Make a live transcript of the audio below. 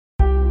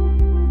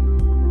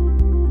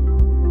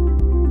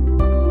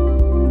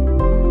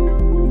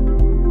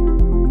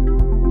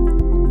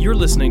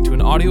listening to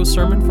an audio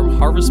sermon from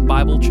Harvest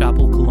Bible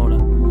Chapel,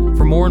 Kelowna.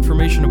 For more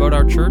information about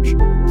our church,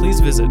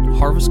 please visit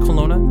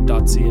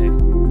harvestkelowna.ca.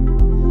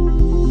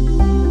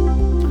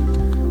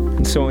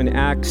 And so in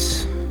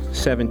Acts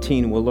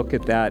 17, we'll look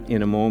at that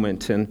in a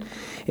moment.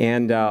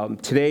 And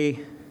today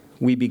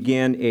we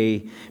begin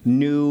a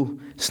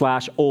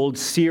new/old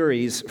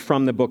series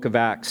from the book of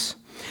Acts.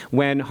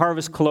 When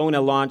Harvest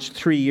Kelowna launched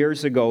 3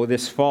 years ago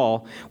this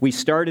fall, we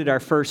started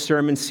our first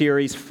sermon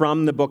series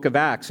from the book of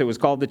Acts. It was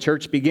called The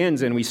Church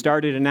Begins, and we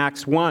started in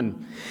Acts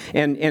 1.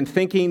 And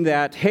thinking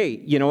that, hey,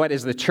 you know what,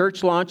 as the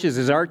church launches,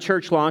 as our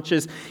church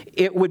launches,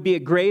 it would be a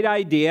great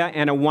idea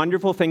and a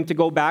wonderful thing to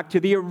go back to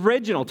the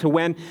original, to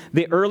when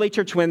the early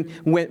church, when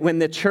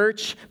the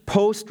church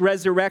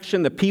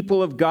post-resurrection, the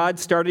people of God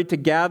started to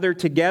gather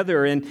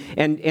together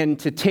and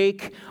to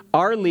take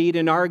our lead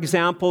and our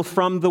example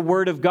from the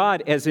Word of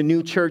God as a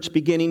new church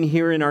beginning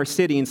here in our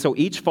city. And so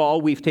each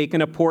fall we've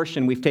taken a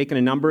portion, we've taken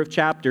a number of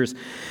chapters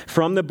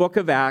from the book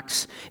of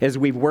Acts as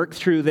we've worked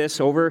through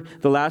this over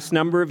the last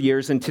number of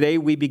years. And today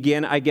we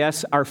begin, I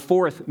guess, our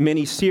fourth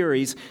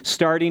mini-series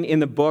starting in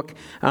the book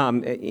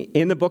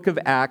of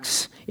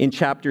Acts in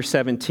chapter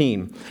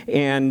 17.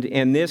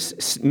 And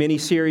this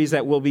mini-series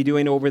that we'll be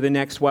doing over the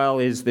next while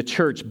is The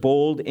Church,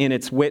 Bold in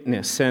Its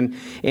Witness. And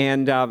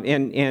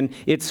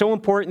it's so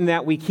important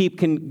that we keep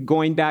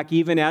going back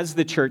even as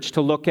the church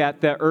to look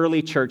at the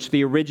early church,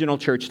 the original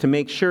church, to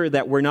make sure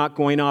that we're not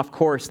going off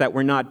course, that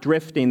we're not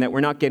drifting, that we're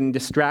not getting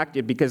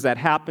distracted, because that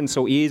happens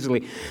so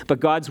easily.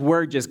 But God's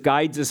Word just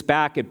guides us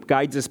back. It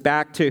guides us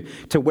back to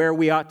where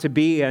we ought to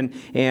be and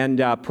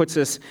puts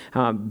us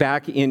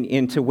back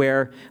into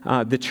where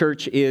the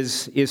church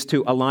is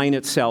to align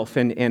itself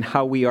and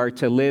how we are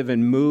to live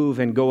and move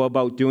and go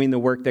about doing the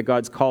work that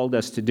God's called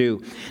us to do.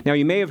 Now,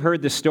 you may have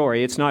heard the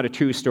story. It's not a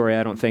true story,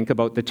 I don't think,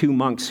 about the two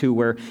monks who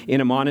were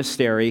in a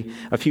monastery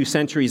a few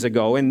centuries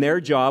ago, and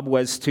their job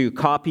was to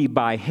copy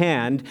by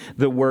hand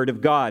the Word of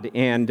God.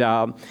 And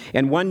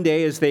one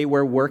day, as they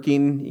were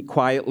working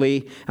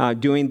quietly,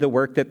 doing the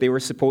work that they were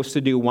supposed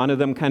to do, one of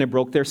them kind of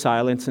broke their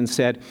silence and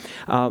said,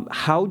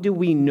 how do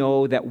we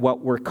know that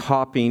what we're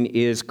copying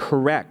is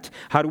correct?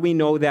 How do we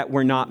know that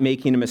we're not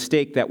making a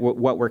mistake, that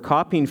what we're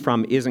copying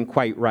from isn't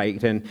quite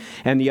right? And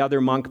the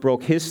other monk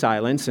broke his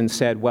silence and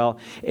said, well,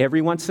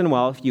 every once in a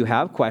while, if you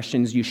have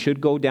questions, you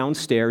should go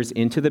downstairs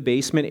into the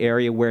basement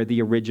area where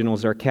the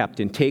originals are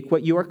kept and take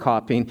what you are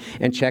copying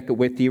and check it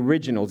with the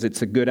originals.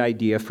 It's a good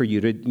idea for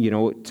you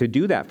to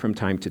do that from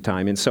time to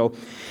time. And so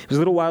it was a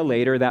little while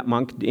later that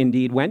monk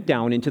indeed went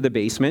down into the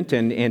basement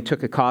and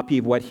took a copy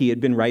of what he had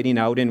been writing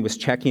out and was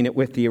checking it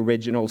with the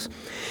originals.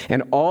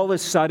 And all of a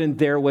sudden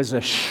there was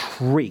a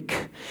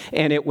shriek,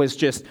 and it was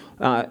just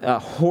a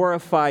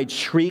horrified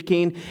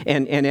shrieking.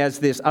 And as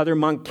this other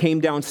monk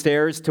came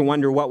downstairs to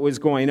wonder what was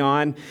going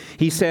on,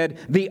 he said,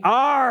 the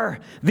R,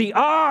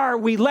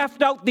 we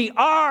left out the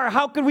R.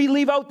 How could we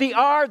leave out the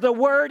R? The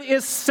word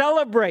is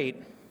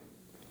celebrate.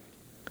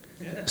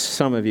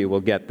 Some of you will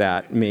get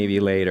that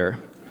maybe later.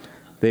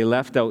 They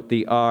left out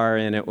the R,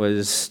 and it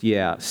was,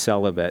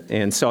 celibate.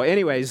 And so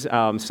anyways,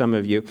 some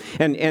of you.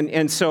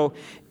 And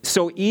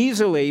so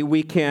easily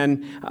we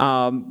can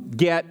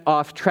get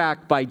off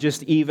track by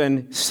just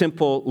even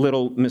simple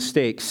little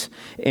mistakes.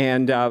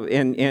 And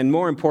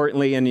more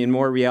importantly, and in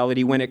more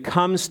reality, when it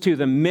comes to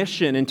the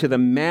mission and to the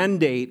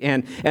mandate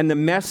and the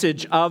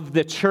message of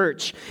the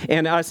church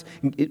and us,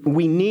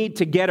 we need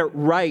to get it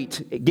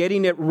right.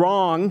 Getting it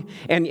wrong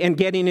and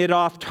getting it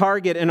off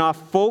target and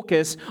off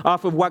focus,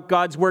 off of what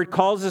God's Word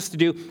calls us to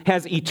do,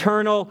 has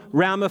eternal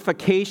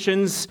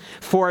ramifications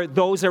for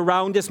those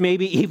around us,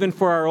 maybe even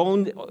for our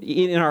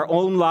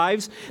own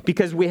lives,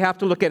 because we have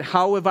to look at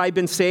how have I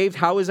been saved?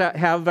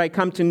 Have I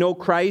come to know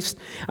Christ?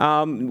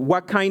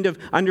 What kind of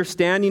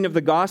understanding of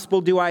the gospel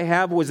do I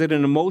have? Was it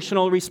an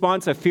emotional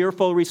response, a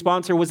fearful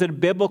response, or was it a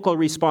biblical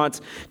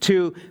response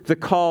to the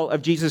call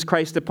of Jesus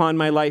Christ upon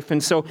my life?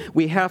 And so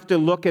we have to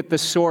look at the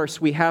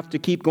source. We have to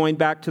keep going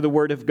back to the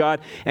Word of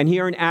God. And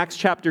here in Acts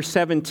chapter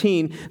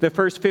 17, the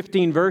first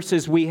 15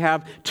 verses, we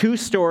have two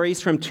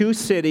stories from two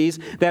cities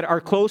that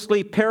are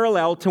closely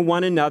parallel to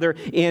one another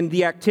in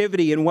the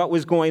activity and what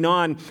was going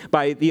on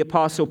by the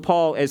Apostle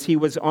Paul as he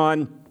was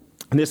on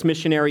this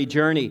missionary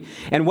journey.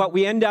 And what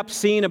we end up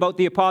seeing about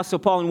the Apostle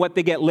Paul and what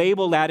they get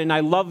labeled at, and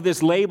I love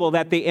this label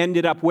that they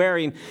ended up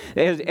wearing,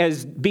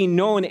 as being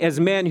known as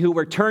men who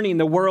were turning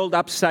the world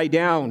upside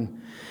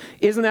down.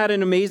 Isn't that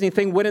an amazing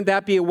thing? Wouldn't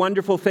that be a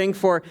wonderful thing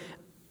for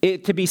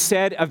it to be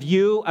said of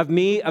you, of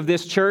me, of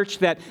this church,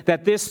 that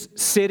this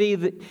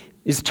city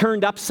is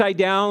turned upside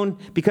down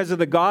because of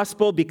the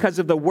gospel, because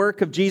of the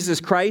work of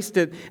Jesus Christ,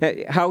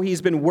 how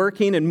he's been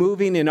working and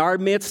moving in our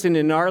midst and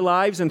in our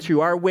lives and through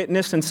our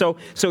witness. And so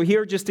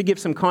here, just to give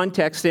some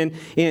context,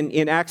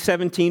 in Acts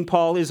 17,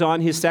 Paul is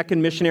on his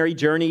second missionary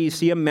journey. You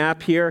see a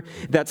map here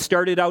that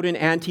started out in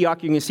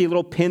Antioch. You can see a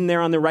little pin there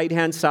on the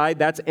right-hand side.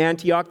 That's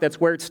Antioch. That's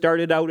where it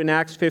started out in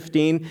Acts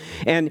 15.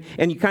 And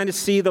you kind of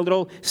see the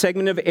little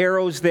segment of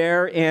arrows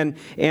there. And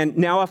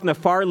now off in the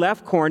far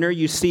left corner,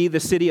 you see the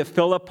city of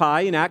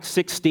Philippi in Acts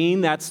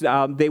 16,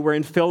 they were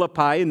in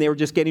Philippi, and they were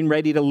just getting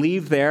ready to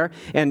leave there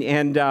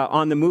and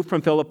on the move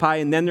from Philippi,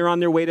 and then they're on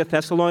their way to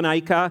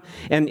Thessalonica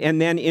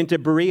and then into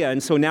Berea.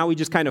 And so now we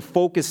just kind of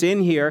focus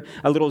in here,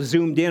 a little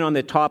zoomed in on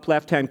the top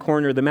left-hand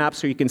corner of the map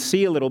so you can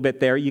see a little bit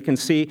there. You can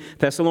see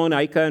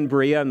Thessalonica and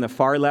Berea in the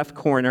far left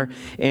corner,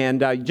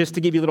 and just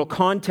to give you a little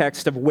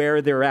context of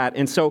where they're at.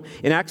 And so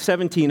in Acts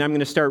 17, I'm going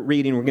to start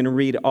reading. We're going to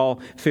read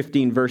all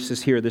 15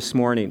 verses here this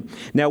morning.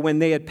 Now, when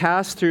they had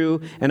passed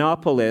through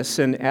Annapolis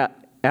and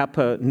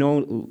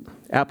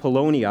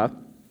Apollonia,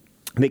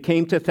 they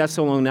came to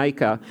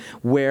Thessalonica,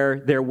 where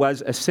there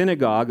was a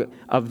synagogue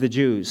of the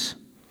Jews.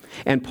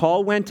 And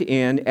Paul went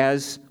in,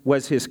 as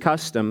was his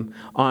custom,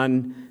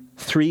 on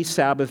 3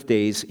 Sabbath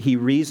days. He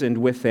reasoned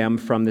with them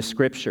from the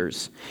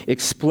Scriptures,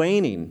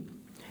 explaining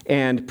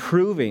and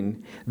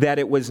proving that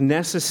it was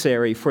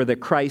necessary for the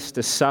Christ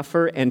to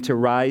suffer and to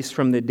rise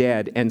from the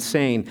dead, and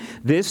saying,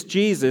 "This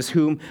Jesus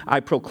whom I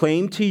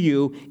proclaim to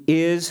you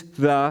is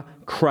the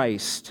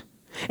Christ."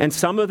 And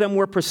some of them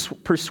were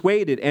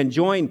persuaded and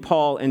joined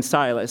Paul and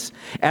Silas,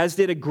 as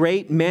did a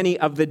great many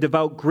of the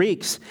devout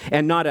Greeks,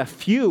 and not a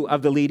few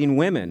of the leading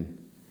women.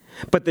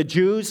 But the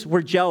Jews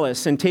were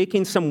jealous, and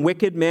taking some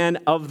wicked men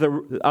of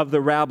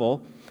the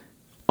rabble,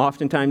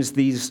 oftentimes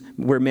these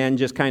were men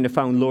just kind of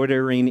found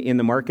loitering in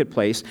the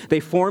marketplace, they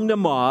formed a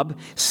mob,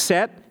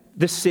 set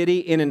the city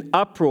in an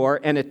uproar,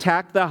 and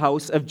attacked the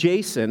house of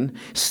Jason,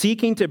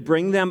 seeking to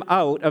bring them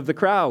out to the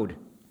crowd.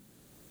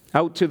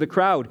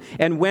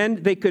 And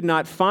when they could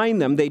not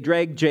find them, they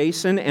dragged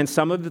Jason and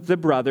some of the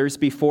brothers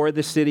before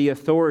the city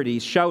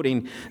authorities,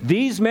 shouting,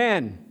 "These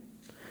men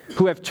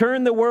who have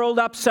turned the world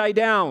upside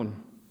down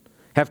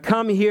have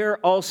come here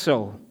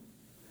also.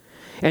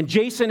 And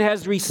Jason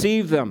has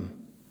received them.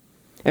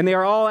 And they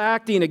are all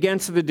acting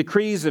against the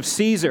decrees of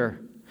Caesar,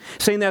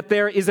 saying that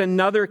there is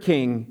another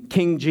king,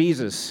 King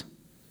Jesus."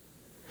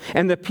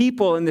 And the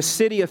people and the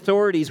city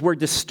authorities were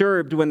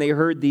disturbed when they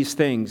heard these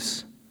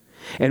things.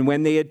 And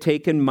when they had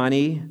taken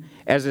money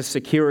as a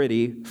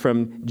security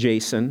from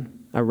Jason,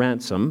 a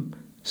ransom,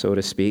 so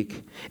to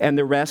speak, and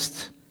the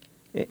rest,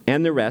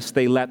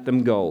 they let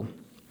them go.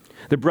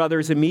 The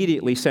brothers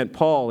immediately sent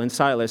Paul and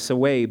Silas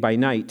away by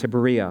night to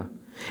Berea.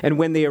 And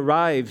when they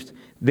arrived,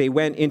 they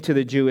went into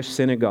the Jewish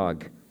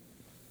synagogue.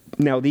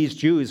 Now these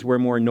Jews were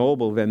more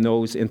noble than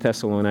those in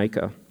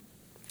Thessalonica.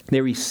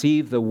 They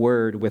received the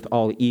word with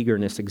all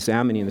eagerness,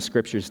 examining the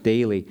Scriptures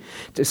daily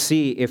to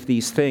see if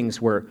these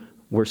things were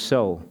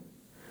so.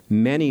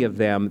 Many of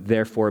them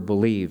therefore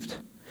believed,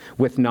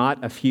 with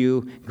not a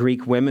few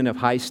Greek women of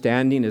high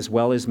standing as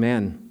well as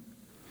men.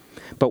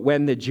 But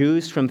when the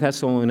Jews from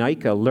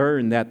Thessalonica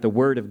learned that the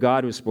word of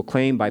God was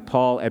proclaimed by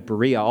Paul at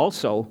Berea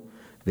also,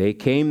 they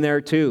came there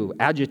too,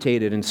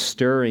 agitated and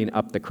stirring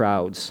up the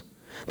crowds.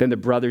 Then the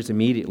brothers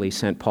immediately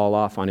sent Paul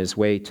off on his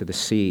way to the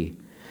sea,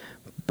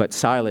 but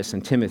Silas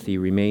and Timothy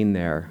remained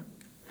there.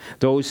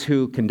 Those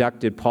who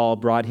conducted Paul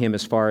brought him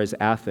as far as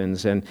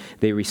Athens, and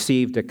they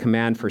received a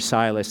command for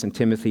Silas and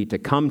Timothy to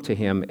come to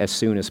him as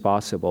soon as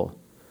possible.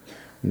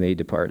 And they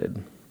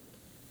departed.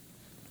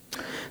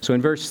 So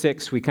in verse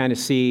 6, we kind of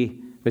see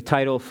the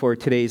title for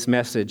today's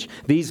message.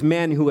 These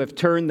men who have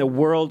turned the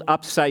world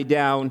upside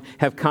down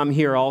have come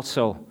here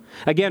also.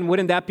 Again,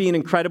 wouldn't that be an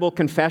incredible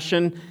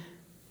confession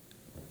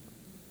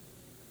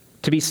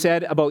to be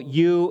said about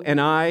you and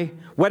I?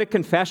 What a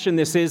confession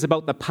this is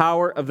about the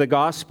power of the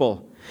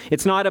gospel.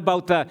 It's not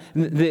about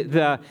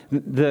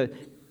the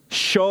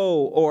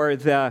show or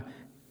the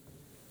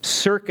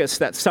circus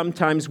that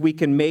sometimes we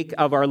can make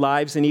of our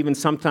lives and even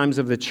sometimes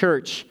of the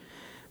church,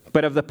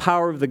 but of the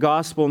power of the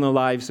gospel in the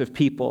lives of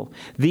people.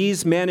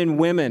 These men and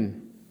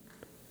women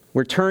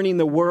were turning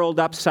the world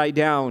upside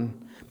down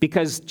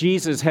because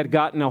Jesus had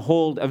gotten a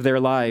hold of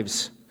their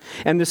lives.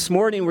 And this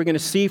morning we're going to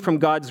see from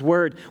God's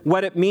word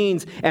what it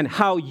means and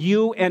how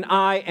you and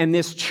I and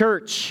this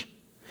church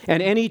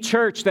and any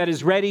church that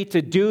is ready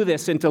to do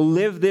this and to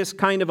live this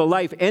kind of a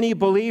life, any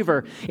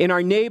believer in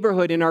our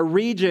neighborhood, in our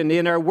region,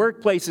 in our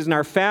workplaces, in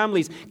our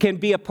families, can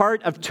be a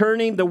part of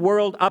turning the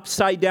world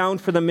upside down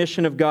for the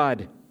mission of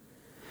God.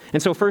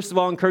 And so first of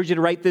all, I encourage you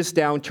to write this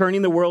down.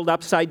 Turning the world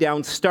upside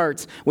down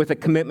starts with a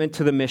commitment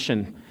to the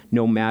mission,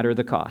 no matter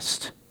the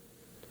cost.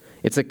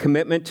 It's a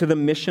commitment to the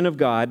mission of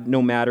God,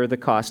 no matter the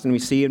cost. And we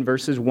see in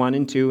verses 1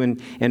 and 2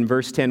 and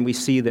verse 10, we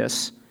see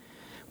this.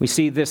 We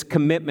see this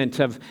commitment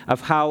of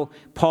how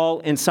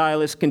Paul and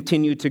Silas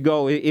continue to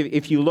go.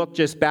 If you look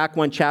just back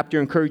one chapter,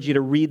 I encourage you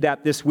to read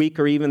that this week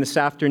or even this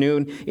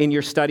afternoon in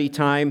your study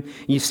time.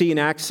 You see in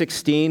Acts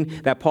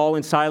 16 that Paul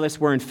and Silas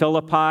were in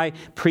Philippi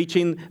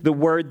preaching the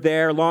word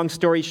there. Long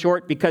story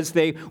short, because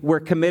they were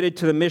committed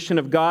to the mission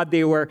of God,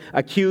 they were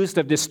accused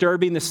of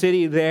disturbing the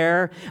city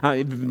there,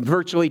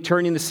 virtually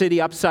turning the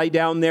city upside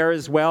down there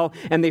as well.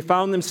 And they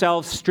found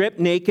themselves stripped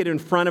naked in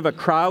front of a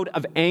crowd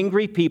of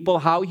angry people.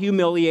 How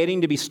humiliating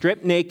to be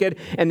stripped naked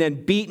and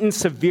then beaten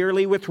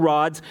severely with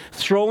rods,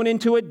 thrown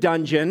into a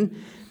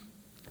dungeon,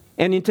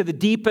 and into the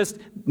deepest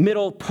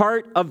middle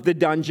part of the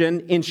dungeon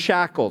in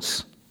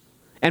shackles.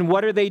 And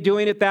what are they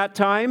doing at that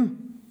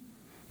time?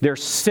 They're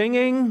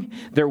singing,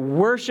 they're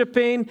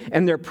worshiping,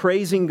 and they're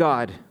praising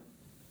God.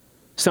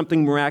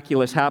 Something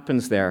miraculous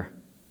happens there.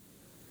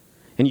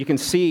 And you can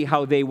see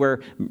how they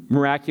were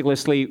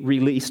miraculously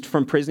released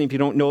from prison. If you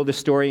don't know the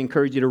story, I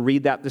encourage you to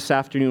read that this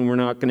afternoon. We're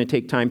not going to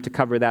take time to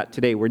cover that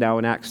today. We're now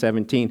in Acts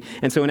 17.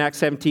 And so in Acts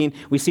 17,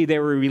 we see they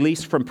were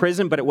released from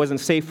prison, but it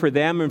wasn't safe for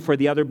them and for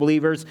the other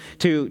believers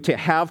to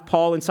have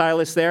Paul and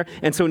Silas there.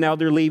 And so now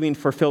they're leaving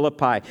for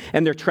Philippi.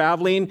 And they're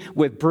traveling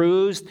with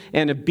bruised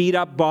and beat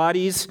up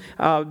bodies,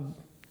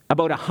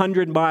 about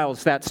 100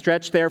 miles. That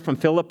stretch there from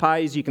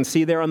Philippi, as you can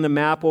see there on the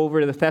map, over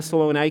to the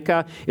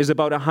Thessalonica, is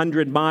about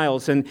 100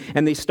 miles. And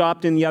they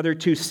stopped in the other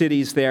two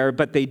cities there,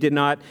 but they did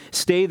not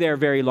stay there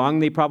very long.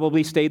 They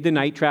probably stayed the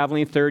night,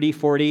 traveling 30,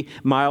 40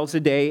 miles a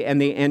day, and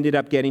they ended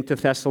up getting to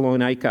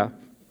Thessalonica.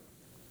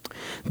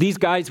 These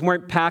guys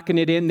weren't packing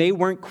it in. They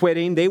weren't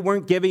quitting. They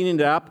weren't giving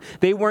it up.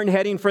 They weren't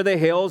heading for the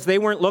hills. They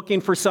weren't looking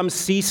for some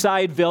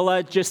seaside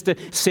villa just to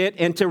sit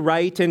and to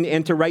write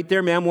and to write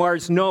their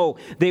memoirs. No,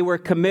 they were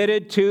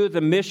committed to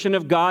the mission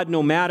of God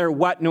no matter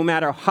what, no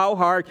matter how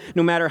hard,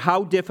 no matter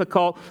how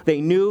difficult.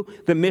 They knew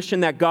the mission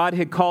that God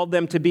had called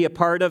them to be a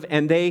part of,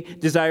 and they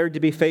desired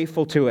to be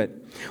faithful to it.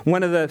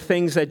 One of the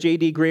things that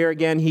J.D. Greear,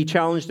 again, he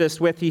challenged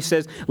us with, he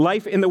says,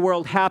 life in the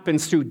world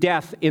happens through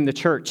death in the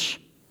church.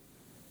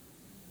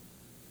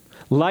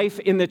 Life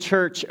in the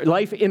church,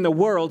 life in the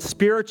world,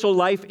 spiritual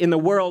life in the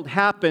world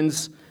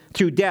happens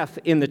through death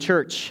in the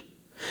church.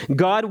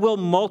 God will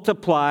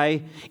multiply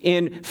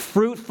in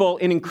fruitful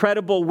and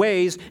incredible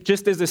ways,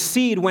 just as a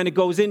seed, when it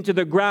goes into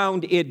the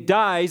ground, it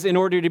dies in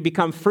order to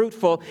become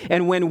fruitful.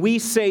 And when we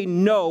say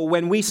no,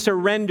 when we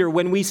surrender,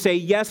 when we say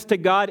yes to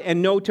God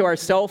and no to our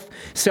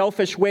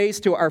selfish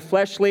ways, to our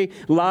fleshly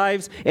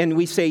lives, and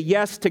we say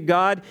yes to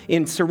God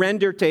in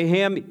surrender to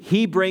Him,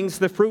 He brings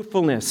the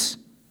fruitfulness.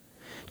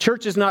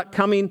 Church is not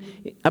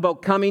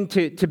about coming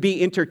to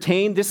be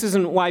entertained. This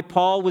isn't why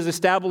Paul was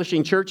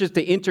establishing churches,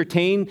 to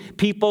entertain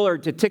people or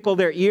to tickle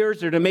their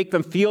ears or to make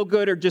them feel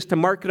good or just to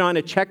mark it on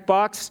a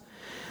checkbox.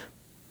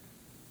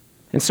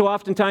 And so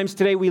oftentimes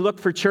today we look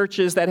for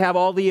churches that have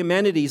all the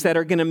amenities that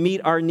are going to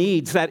meet our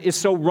needs. That is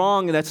so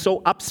wrong and that's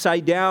so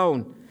upside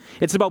down.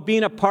 It's about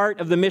being a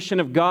part of the mission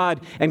of God,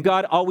 and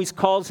God always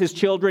calls His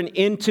children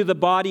into the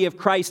body of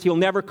Christ. He'll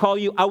never call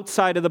you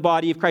outside of the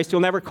body of Christ. He'll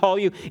never call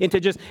you into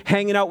just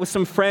hanging out with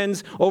some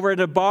friends over at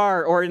a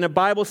bar or in a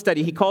Bible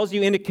study. He calls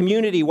you into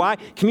community. Why?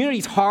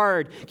 Community's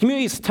hard.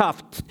 Community's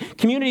tough.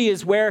 Community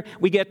is where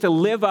we get to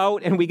live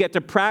out and we get to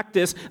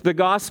practice the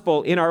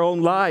gospel in our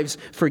own lives,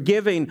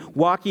 forgiving,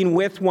 walking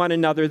with one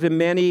another. The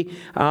many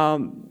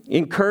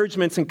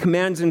encouragements and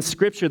commands in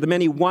Scripture, the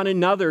many one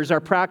another's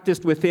are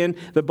practiced within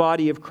the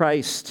body of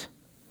Christ.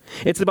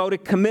 It's about a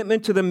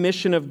commitment to the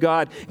mission of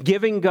God,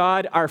 giving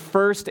God our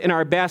first and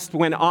our best,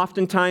 when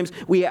oftentimes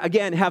we,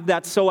 again, have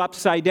that so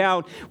upside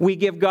down. We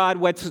give God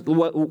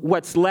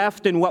what's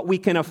left and what we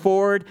can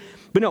afford.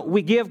 But no,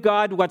 we give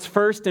God what's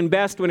first and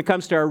best when it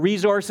comes to our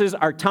resources,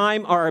 our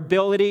time, our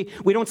ability.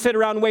 We don't sit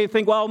around and wait and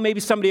think, well, maybe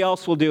somebody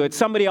else will do it.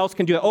 Somebody else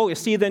can do it. Oh, you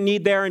see the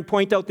need there and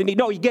point out the need.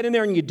 No, you get in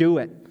there and you do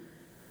it.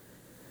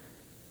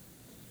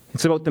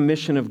 It's about the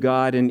mission of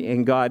God,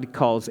 and God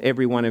calls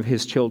every one of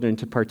His children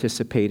to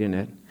participate in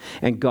it.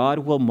 And God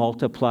will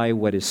multiply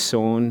what is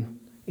sown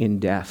in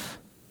death.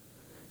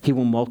 He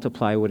will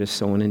multiply what is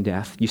sown in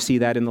death. You see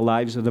that in the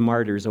lives of the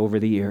martyrs over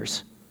the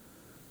years.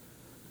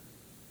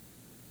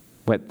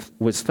 What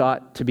was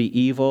thought to be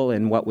evil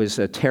and what was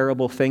a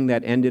terrible thing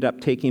that ended up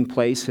taking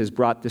place has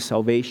brought the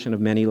salvation of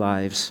many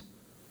lives.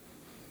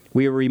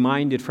 We are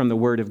reminded from the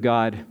Word of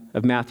God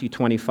of Matthew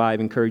 25.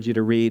 I encourage you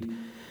to read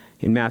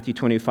in Matthew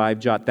 25,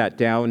 jot that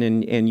down,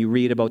 and you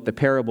read about the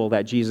parable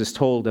that Jesus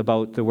told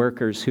about the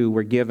workers who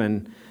were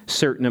given a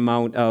certain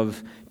amount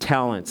of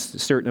talents, a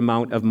certain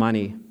amount of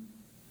money.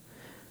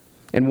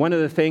 And one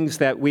of the things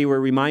that we were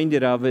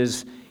reminded of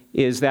is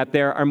that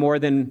there are more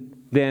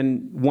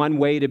than one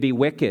way to be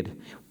wicked.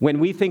 When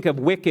we think of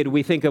wicked,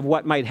 we think of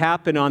what might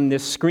happen on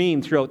this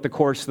screen throughout the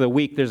course of the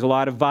week. There's a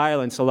lot of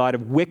violence, a lot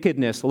of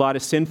wickedness, a lot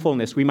of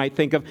sinfulness. We might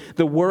think of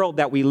the world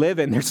that we live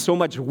in. There's so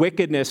much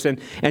wickedness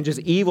and just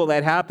evil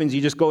that happens.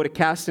 You just go to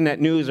Castanet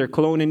News or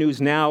Kelowna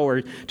News Now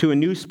or to a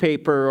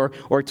newspaper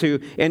or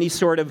to any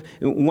sort of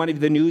one of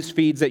the news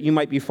feeds that you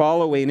might be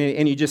following,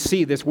 and you just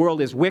see this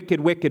world is wicked,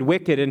 wicked,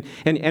 wicked.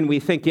 And we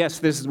think, yes,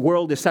 this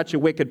world is such a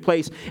wicked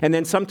place. And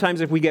then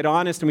sometimes if we get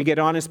honest, and we get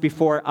honest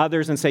before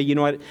others and say, you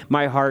know what,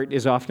 my heart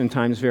is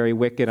oftentimes very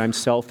wicked. I'm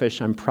selfish,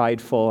 I'm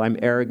prideful, I'm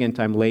arrogant,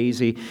 I'm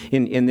lazy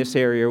in this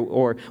area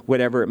or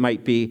whatever it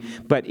might be.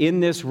 But in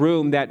this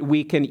room that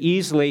we can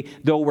easily,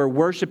 though we're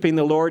worshiping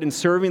the Lord and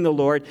serving the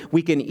Lord,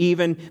 we can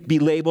even be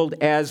labeled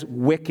as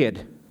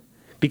wicked.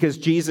 Because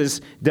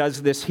Jesus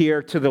does this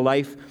here to the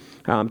life,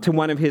 to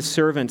one of His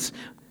servants.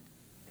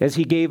 As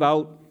He gave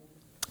out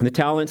the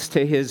talents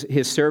to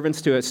his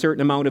servants to a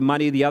certain amount of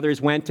money. The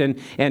others went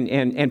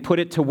and put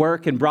it to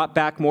work and brought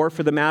back more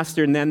for the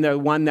master. And then the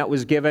one that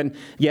was given,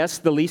 yes,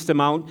 the least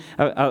amount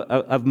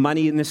of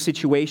money in this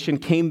situation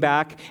came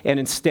back, and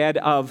instead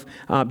of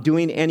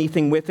doing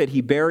anything with it,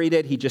 he buried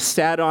it. He just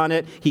sat on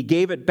it. He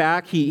gave it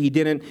back. He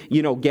didn't,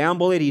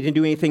 gamble it. He didn't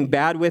do anything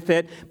bad with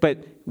it.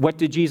 But what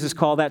did Jesus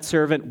call that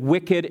servant?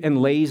 Wicked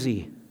and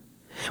lazy.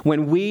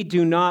 When we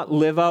do not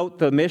live out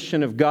the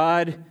mission of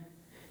God,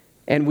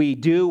 and we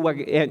do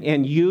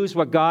and use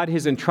what God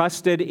has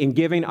entrusted in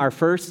giving our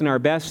first and our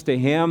best to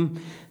Him,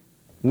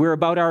 we're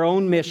about our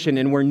own mission,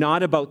 and we're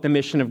not about the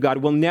mission of God.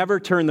 We'll never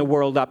turn the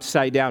world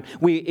upside down.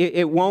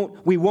 We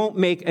won't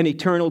make an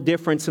eternal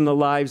difference in the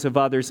lives of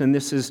others, and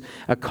this is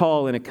a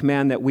call and a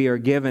command that we are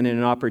given and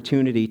an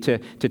opportunity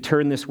to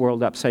turn this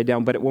world upside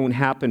down, but it won't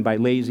happen by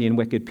lazy and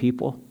wicked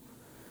people.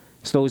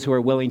 It's those who are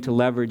willing to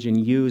leverage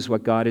and use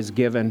what God has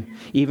given.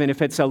 Even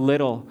if it's a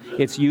little,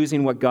 it's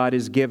using what God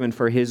has given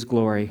for His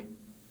glory.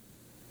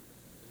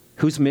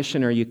 Whose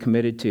mission are you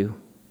committed to?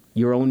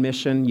 Your own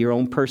mission, your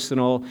own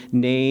personal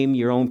name,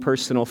 your own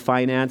personal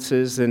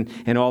finances, and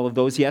all of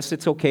those. Yes,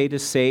 it's okay to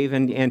save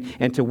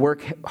and to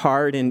work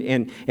hard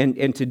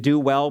and to do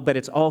well, but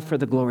it's all for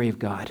the glory of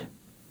God.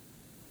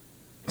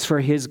 It's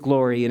for His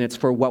glory, and it's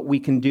for what we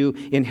can do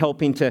in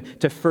helping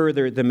to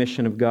further the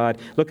mission of God.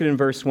 Look at it in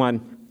verse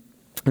 1.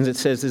 As it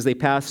says, as they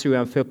passed through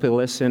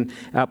Amphipolis and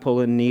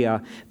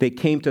Apollonia, they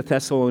came to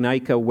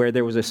Thessalonica, where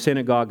there was a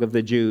synagogue of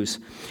the Jews.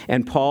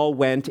 And Paul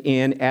went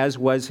in, as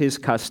was his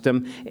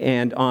custom,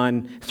 and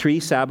on 3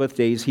 Sabbath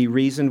days he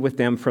reasoned with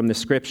them from the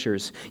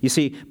Scriptures. You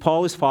see,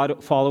 Paul is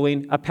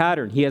following a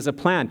pattern. He has a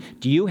plan.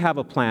 Do you have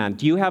a plan?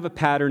 Do you have a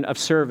pattern of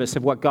service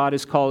of what God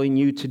is calling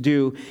you to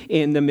do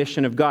in the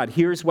mission of God?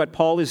 Here's what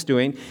Paul is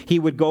doing. He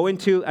would go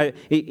into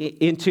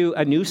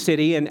a new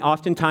city, and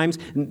oftentimes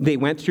they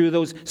went through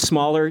those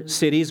smaller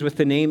cities with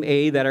the name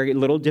A that are a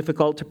little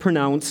difficult to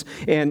pronounce,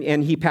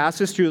 and he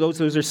passes through those.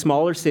 Those are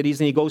smaller cities,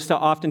 and he goes to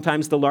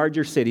oftentimes the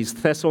larger cities.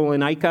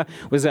 Thessalonica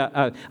was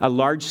a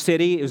large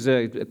city. It was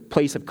a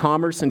place of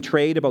commerce and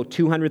trade, about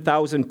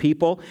 200,000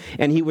 people,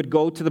 and he would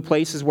go to the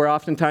places where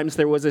oftentimes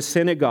there was a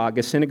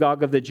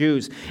synagogue of the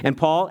Jews. And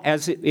Paul,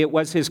 as it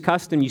was his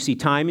custom, you see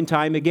time and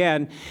time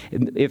again,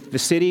 if the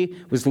city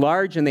was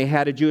large and they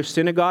had a Jewish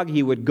synagogue,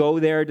 he would go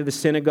there to the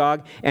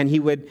synagogue and he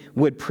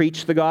would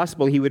preach the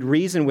gospel. He would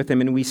reason with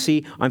them, and we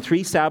see on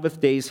 3 Sabbath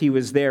days he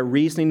was there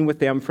reasoning with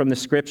them from the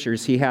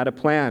Scriptures. He had a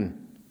plan.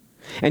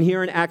 And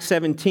here in Acts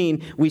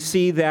 17, we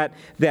see that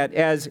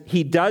as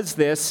he does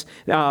this,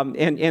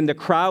 and the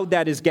crowd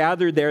that is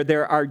gathered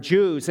there are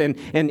Jews, and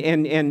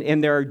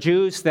there are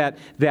Jews that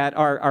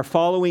are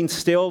following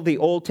still the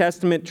Old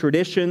Testament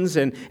traditions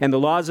and the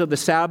laws of the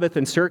Sabbath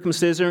and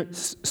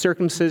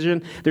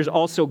circumcision. There's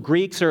also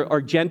Greeks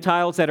or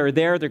Gentiles that are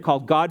there. They're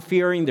called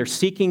God-fearing. They're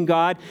seeking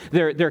God.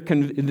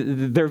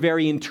 They're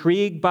very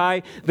intrigued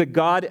by the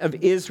God of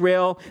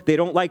Israel. They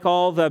don't like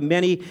all the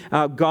many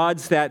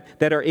gods that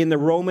are in the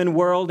Roman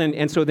world,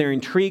 and so they're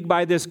intrigued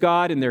by this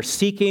God, and they're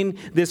seeking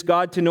this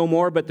God to know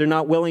more, but they're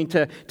not willing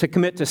to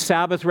commit to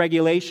Sabbath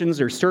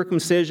regulations or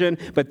circumcision,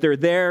 but they're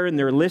there and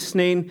they're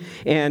listening,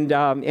 and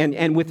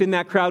within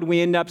that crowd we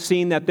end up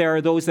seeing that there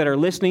are those that are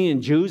listening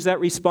and Jews that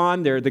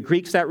respond, there are the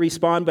Greeks that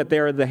respond, but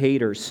there are the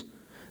haters.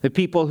 The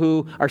people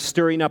who are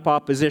stirring up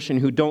opposition,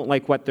 who don't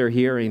like what they're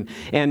hearing.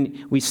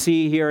 And we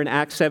see here in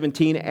Acts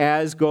 17,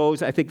 as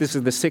goes, I think this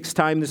is the 6th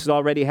time this has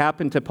already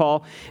happened to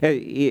Paul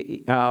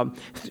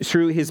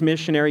through his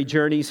missionary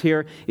journeys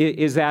here,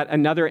 is that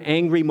another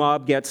angry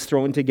mob gets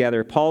thrown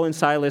together. Paul and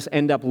Silas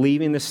end up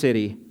leaving the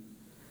city.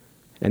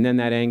 And then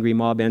that angry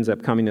mob ends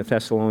up coming to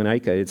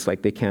Thessalonica. It's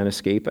like they can't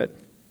escape it.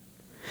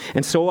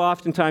 And so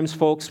oftentimes,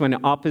 folks,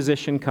 when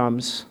opposition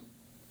comes,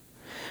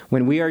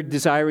 when we are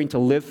desiring to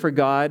live for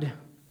God,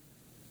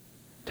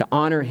 to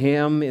honor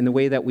Him in the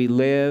way that we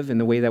live, in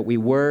the way that we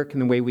work, in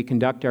the way we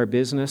conduct our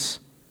business,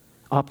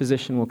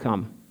 opposition will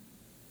come.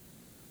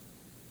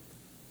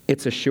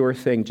 It's a sure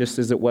thing, just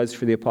as it was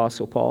for the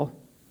Apostle Paul.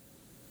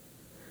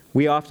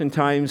 We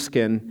oftentimes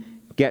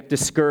can get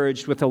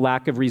discouraged with the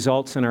lack of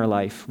results in our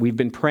life. We've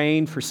been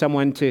praying for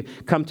someone to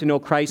come to know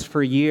Christ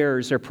for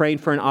years, or praying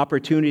for an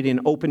opportunity,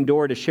 an open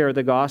door to share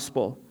the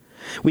gospel.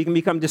 We can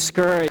become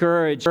discouraged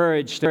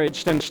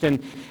and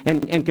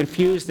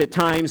confused at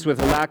times with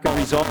a lack of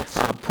results,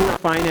 poor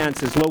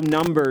finances, low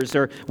numbers,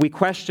 or we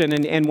question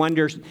and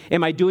wonder,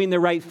 am I doing the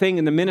right thing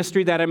in the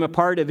ministry that I'm a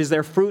part of? Is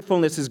there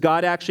fruitfulness? Is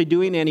God actually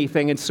doing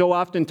anything? And so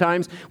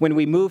oftentimes when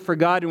we move for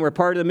God and we're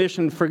part of the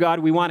mission for God,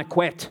 we want to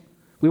quit.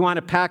 We want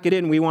to pack it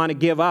in. We want to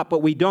give up,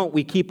 but we don't.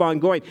 We keep on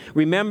going.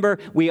 Remember,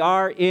 we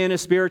are in a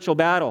spiritual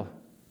battle.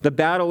 The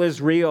battle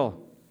is real.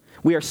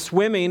 We are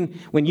swimming.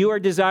 When you are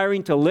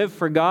desiring to live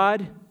for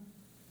God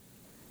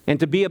and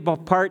to be a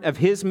part of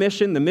His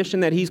mission, the mission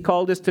that He's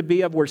called us to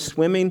be of, we're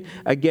swimming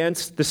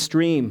against the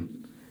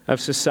stream of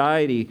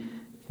society.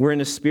 We're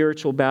in a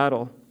spiritual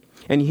battle.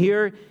 And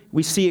here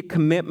we see a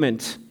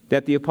commitment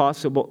that the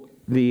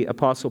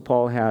Apostle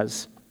Paul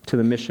has to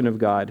the mission of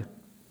God.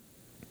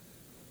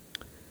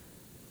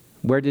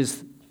 Where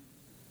does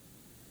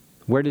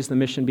Where does the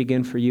mission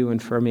begin for you and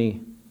for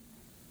me?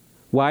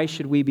 Why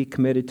should we be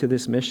committed to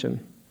this mission?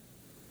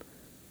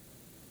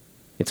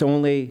 It's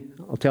only,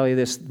 I'll tell you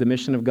this, the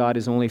mission of God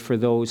is only for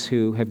those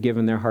who have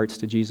given their hearts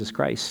to Jesus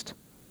Christ.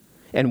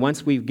 And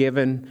once we've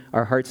given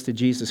our hearts to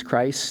Jesus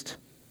Christ,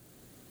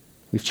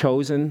 we've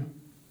chosen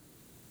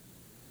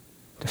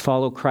to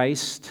follow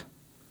Christ,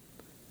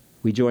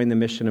 we join the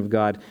mission of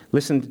God.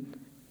 Listen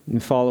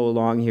and follow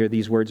along here.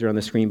 These words are on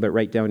the screen, but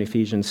write down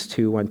Ephesians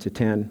 2,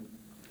 1-10.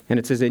 And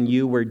it says, "And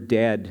you were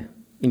dead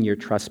in your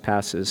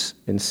trespasses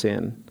and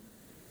sin,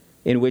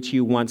 in which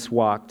you once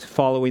walked,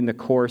 following the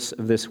course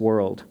of this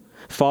world,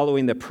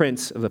 following the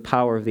prince of the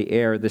power of the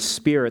air, the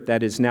spirit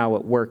that is now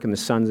at work in the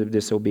sons of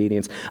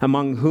disobedience,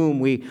 among whom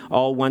we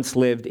all once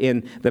lived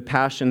in the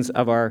passions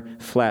of our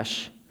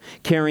flesh,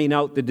 carrying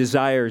out the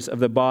desires of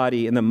the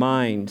body and the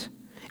mind,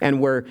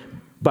 and were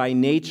by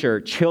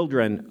nature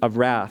children of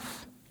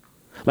wrath,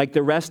 like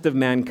the rest of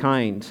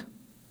mankind."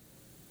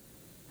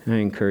 I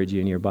encourage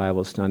you in your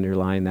Bibles to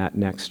underline that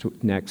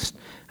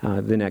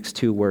the next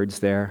two words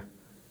there.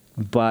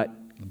 But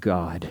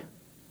God,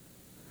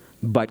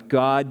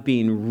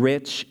 being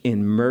rich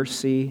in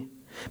mercy,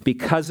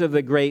 because of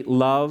the great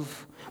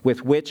love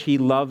with which he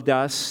loved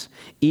us,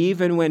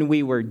 even when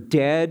we were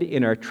dead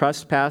in our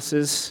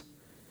trespasses,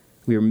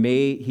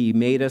 he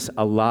made us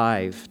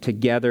alive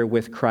together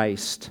with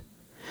Christ.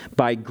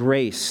 By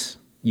grace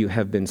you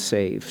have been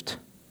saved.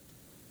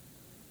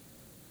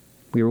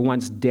 We were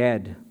once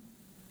dead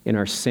in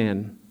our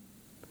sin.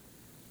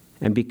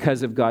 And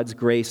because of God's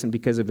grace and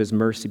because of his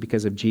mercy,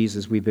 because of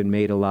Jesus, we've been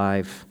made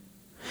alive.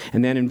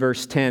 And then in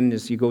verse 10,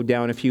 as you go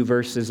down a few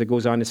verses, it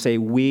goes on to say,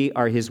 "We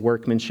are his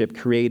workmanship,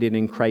 created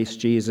in Christ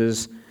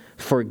Jesus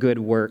for good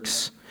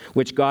works,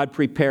 which God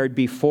prepared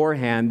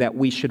beforehand that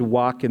we should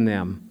walk in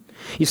them."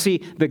 You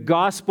see, the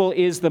gospel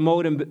is the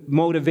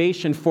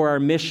motivation for our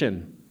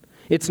mission.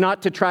 It's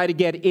not to try to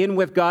get in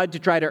with God, to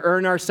try to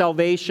earn our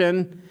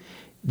salvation.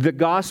 The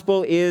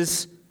gospel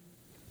is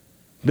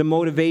the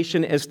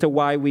motivation as to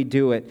why we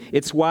do it.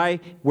 It's why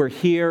we're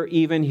here,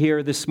 even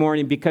here this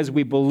morning, because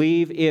we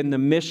believe in the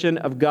mission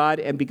of God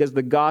and because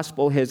the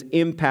gospel has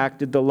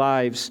impacted the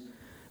lives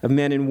of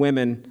men and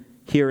women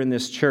here in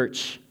this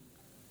church.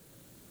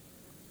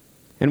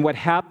 And what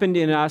happened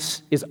in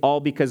us is all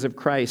because of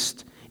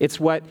Christ. It's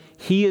what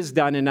he has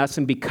done in us,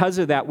 and because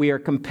of that, we are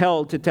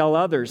compelled to tell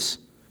others.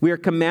 We are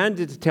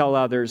commanded to tell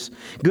others.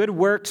 Good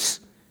works,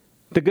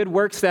 the good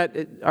works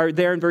that are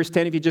there in verse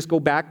 10, if you just go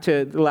back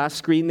to the last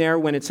screen there,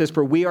 when it says,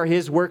 "For we are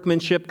his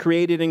workmanship,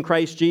 created in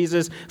Christ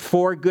Jesus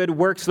for good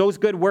works." Those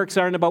good works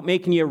aren't about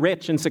making you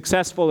rich and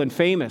successful and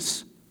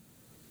famous,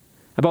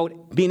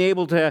 about being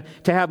able to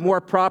have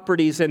more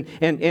properties and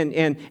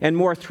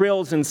more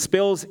thrills and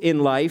spills in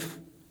life.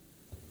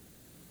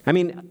 I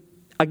mean,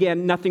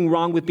 again, nothing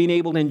wrong with being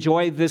able to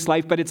enjoy this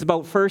life, but it's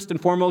about first and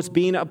foremost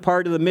being a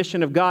part of the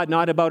mission of God,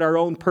 not about our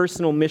own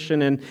personal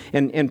mission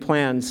and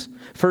plans.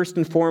 First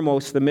and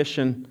foremost, the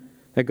mission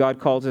that God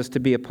calls us to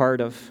be a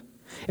part of.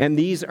 And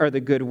these are the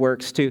good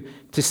works, to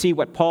see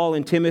what Paul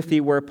and Timothy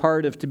were a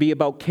part of, to be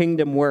about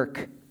kingdom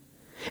work.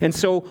 And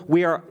so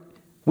we are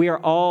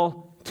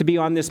all to be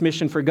on this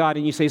mission for God.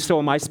 And you say, so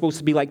am I supposed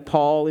to be like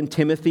Paul and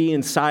Timothy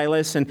and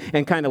Silas and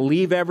kind of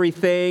leave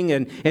everything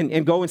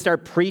and go and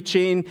start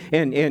preaching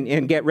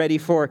and get ready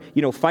for,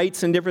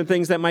 fights and different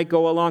things that might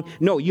go along?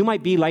 No, you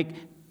might be like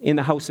in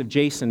the house of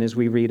Jason, as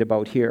we read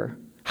about here,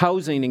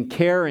 housing and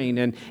caring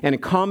and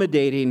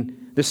accommodating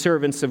the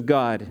servants of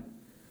God.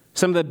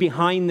 Some of the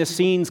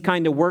behind-the-scenes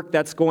kind of work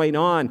that's going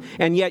on.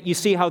 And yet you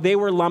see how they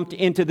were lumped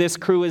into this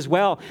crew as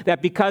well,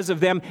 that because of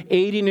them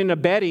aiding and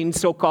abetting,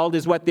 so-called,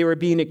 is what they were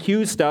being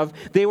accused of,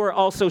 they were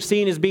also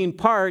seen as being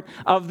part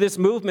of this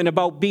movement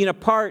about being a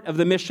part of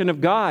the mission of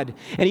God.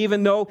 And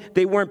even though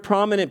they weren't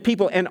prominent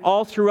people, and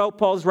all throughout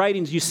Paul's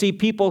writings, you see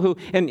people who,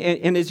 and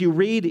as you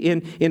read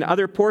in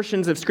other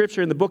portions of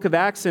Scripture, in the book of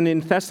Acts and in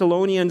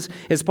Thessalonians,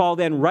 as Paul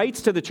then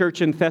writes to the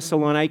church in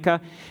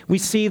Thessalonica, we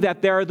see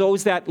that there are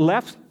those that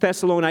left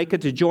Thessalonica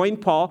to join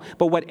Paul,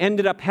 but what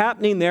ended up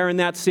happening there in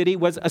that city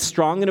was a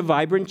strong and a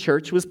vibrant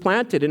church was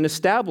planted and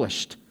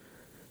established.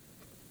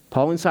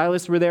 Paul and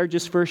Silas were there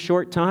just for a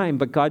short time,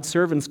 but God's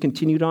servants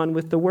continued on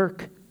with the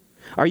work.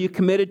 Are you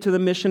committed to the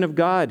mission of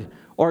God,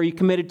 or are you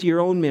committed to your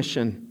own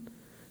mission,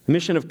 the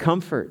mission of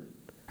comfort?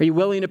 Are you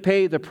willing to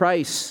pay the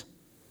price?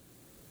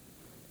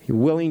 Are you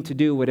willing to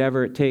do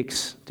whatever it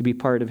takes to be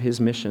part of his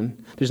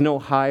mission? There's no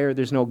higher,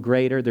 there's no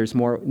greater, there's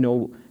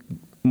no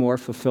more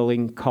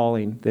fulfilling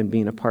calling than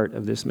being a part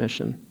of this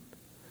mission.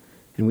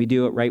 And we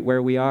do it right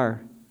where we are.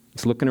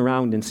 It's looking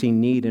around and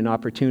seeing need and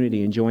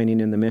opportunity and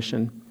joining in the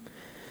mission.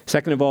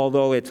 Second of all,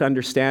 though, it's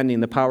understanding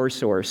the power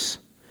source.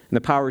 And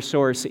the power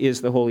source is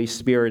the Holy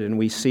Spirit. And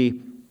we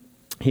see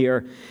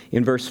here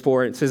in verse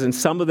 4, it says, "And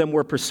some of them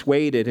were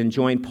persuaded and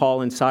joined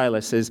Paul and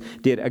Silas, as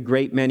did a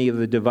great many of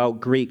the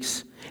devout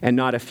Greeks, and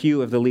not a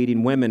few of the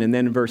leading women." And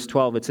then in verse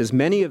 12, it says,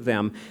 "Many of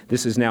them,"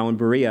 this is now in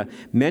Berea,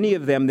 "many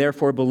of them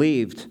therefore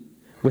believed,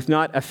 with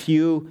not a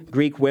few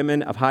Greek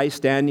women of high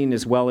standing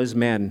as well as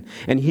men.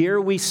 And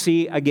here we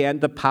see again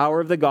the power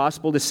of the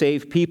gospel to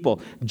save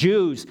people.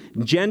 Jews,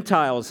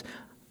 Gentiles,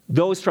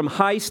 those from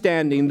high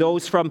standing,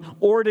 those from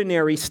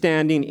ordinary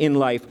standing in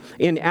life.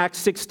 In Acts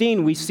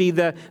 16, we see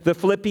the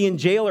Philippian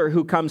jailer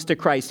who comes to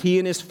Christ, he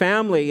and his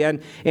family,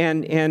 and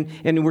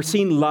we're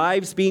seeing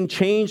lives being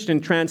changed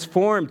and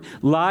transformed.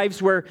 Lives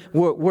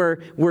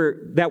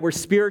that were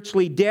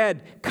spiritually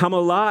dead come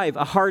alive.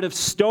 A heart of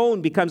stone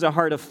becomes a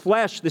heart of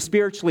flesh. The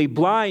spiritually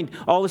blind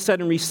all of a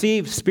sudden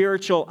receive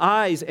spiritual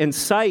eyes and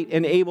sight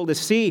and able to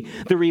see.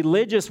 The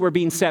religious were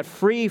being set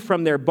free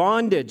from their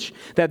bondage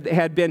that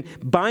had been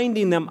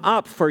binding them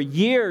up for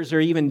years or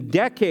even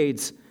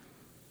decades,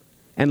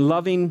 and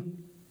loving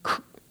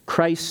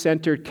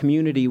Christ-centered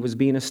community was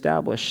being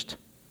established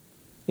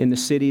in the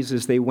cities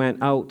as they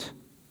went out.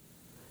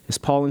 As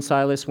Paul and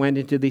Silas went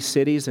into these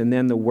cities, and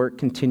then the work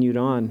continued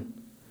on.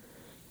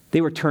 They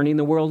were turning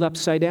the world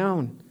upside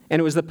down, and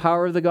it was the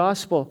power of the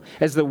gospel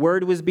as the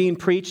word was being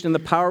preached and the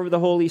power of the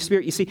Holy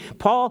Spirit. You see,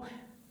 Paul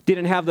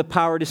didn't have the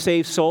power to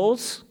save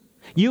souls.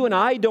 You and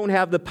I don't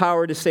have the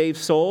power to save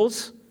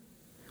souls.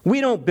 We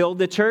don't build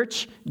the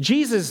church.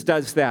 Jesus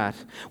does that.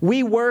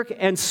 We work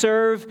and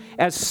serve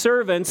as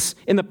servants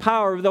in the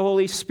power of the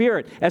Holy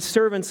Spirit, as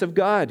servants of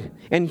God.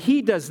 And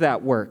He does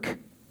that work.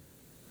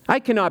 I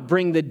cannot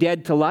bring the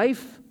dead to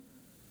life.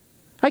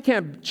 I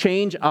can't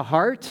change a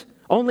heart.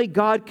 Only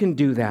God can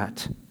do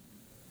that.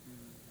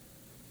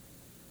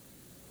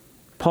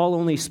 Paul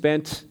only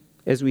spent,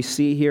 as we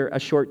see here,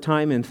 a short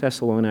time in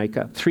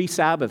Thessalonica. 3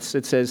 Sabbaths,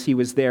 it says he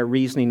was there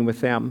reasoning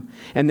with them.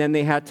 And then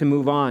they had to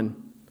move on.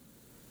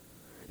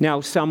 Now,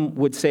 some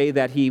would say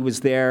that he was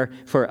there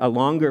for a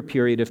longer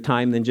period of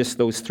time than just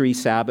those 3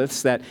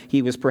 Sabbaths, that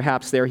he was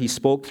perhaps there. He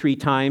spoke 3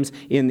 times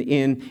in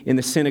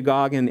the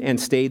synagogue and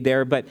stayed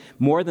there, but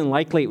more than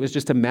likely it was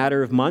just a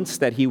matter of months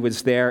that he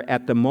was there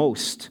at the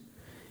most.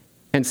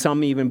 And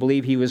some even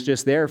believe he was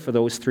just there for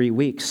those 3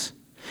 weeks.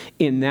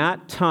 In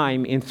that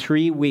time, in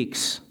 3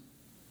 weeks,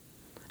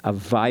 a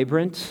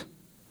vibrant,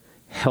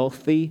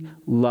 healthy,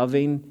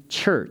 loving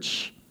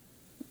church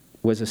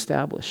was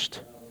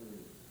established.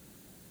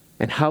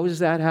 And how does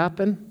that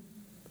happen?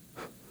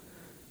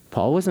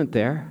 Paul wasn't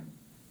there.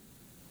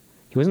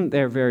 He wasn't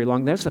there very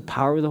long. That's the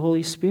power of the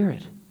Holy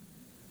Spirit.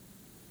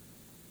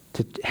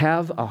 To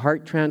have a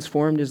heart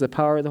transformed is the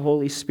power of the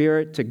Holy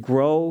Spirit. To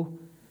grow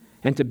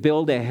and to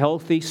build a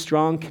healthy,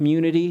 strong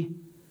community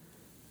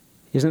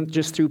isn't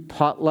just through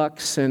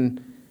potlucks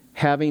and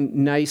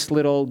having nice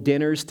little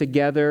dinners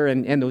together,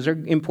 and those are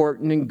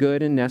important and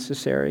good and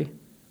necessary.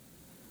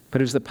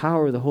 But it was the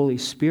power of the Holy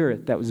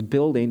Spirit that was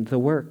building the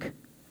work.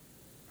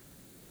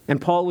 And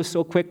Paul was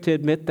so quick to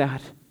admit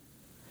that.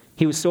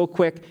 He was so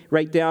quick,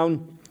 write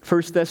down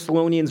 1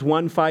 Thessalonians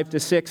 1,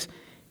 5-6.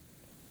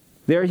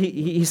 There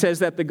he says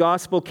that the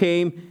gospel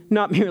came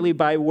not merely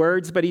by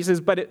words, but he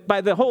says, but by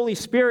the Holy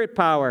Spirit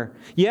power.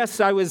 Yes,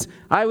 I was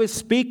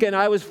speaking,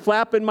 I was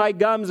flapping my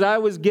gums, I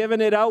was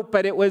giving it out,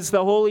 but it was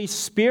the Holy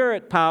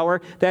Spirit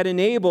power that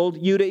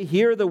enabled you to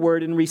hear the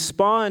word and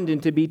respond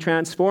and to be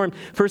transformed.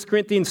 1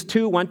 Corinthians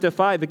 2,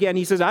 1-5. Again,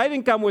 he says, I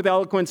didn't come with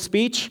eloquent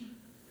speech,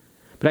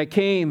 but I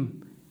came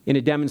in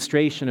a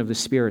demonstration of the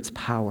Spirit's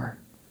power.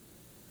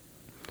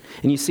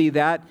 And you see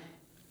that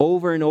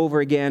over and over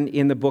again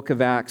in the book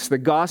of Acts. The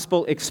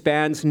gospel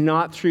expands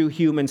not through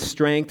human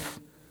strength,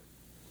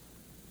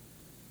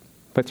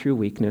 but through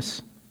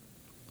weakness,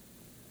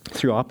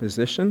 through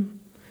opposition,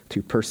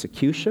 through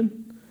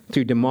persecution,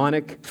 through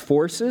demonic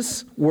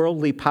forces,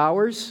 worldly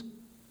powers,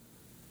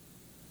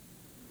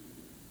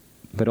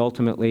 but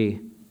ultimately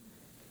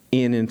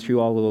in and through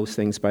all of those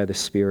things by the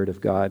Spirit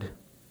of God.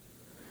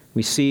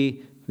 We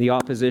see the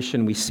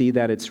opposition, we see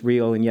that it's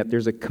real, and yet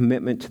there's a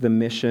commitment to the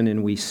mission,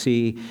 and we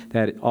see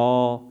that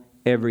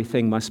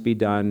everything must be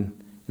done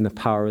in the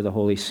power of the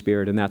Holy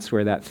Spirit. And that's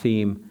where that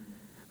theme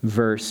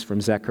verse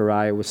from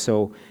Zechariah was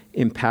so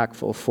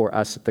impactful for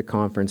us at the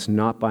conference.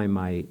 Not by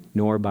might,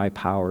 nor by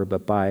power,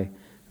 but by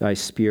thy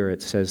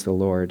Spirit, says the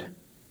Lord.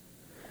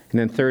 And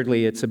then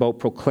thirdly, it's about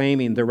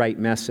proclaiming the right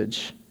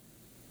message.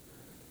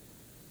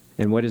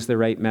 And what is the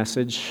right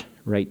message?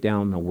 Write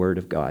down the Word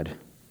of God.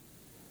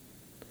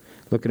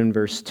 Look at in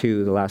verse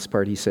 2, the last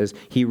part, he says,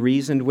 he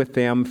reasoned with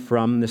them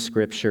from the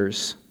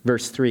Scriptures.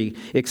 Verse 3,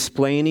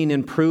 explaining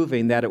and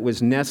proving that it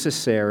was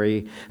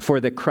necessary for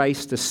the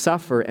Christ to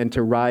suffer and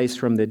to rise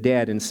from the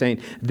dead, and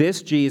saying,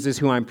 this Jesus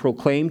who I'm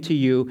proclaimed to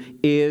you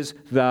is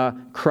the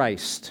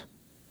Christ.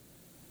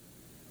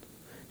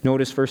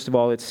 Notice, first of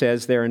all, it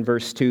says there in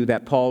verse 2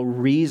 that Paul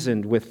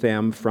reasoned with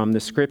them from the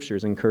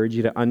Scriptures. I encourage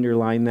you to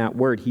underline that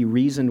word. He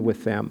reasoned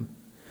with them.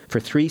 For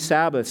 3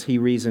 Sabbaths, he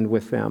reasoned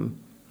with them.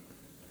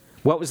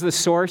 What was the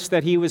source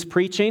that he was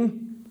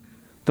preaching?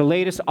 The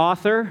latest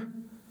author?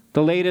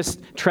 The latest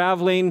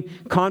traveling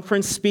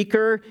conference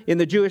speaker in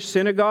the Jewish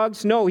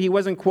synagogues? No, he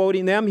wasn't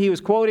quoting them. He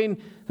was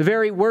quoting the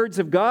very words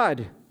of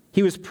God.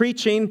 He was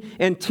preaching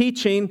and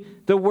teaching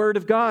the Word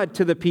of God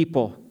to the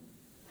people.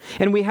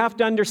 And we have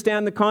to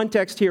understand the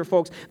context here,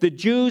 folks. The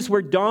Jews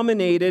were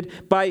dominated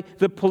by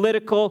the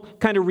political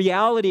kind of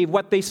reality of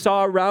what they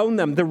saw around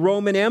them. The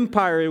Roman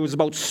Empire, it was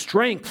about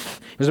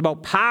strength. It was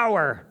about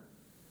power.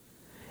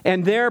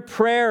 And their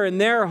prayer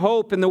and their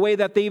hope and the way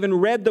that they even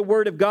read the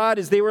Word of God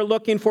is they were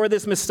looking for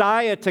this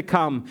Messiah to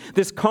come,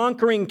 this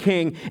conquering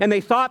king. And they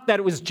thought that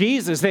it was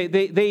Jesus. They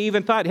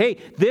even thought, hey,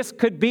 this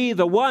could be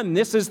the one.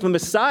 This is the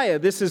Messiah.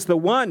 This is the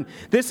one.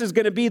 This is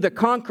going to be the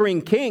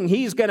conquering king.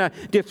 He's going to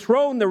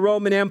dethrone the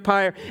Roman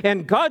Empire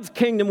and God's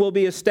kingdom will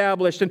be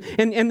established. And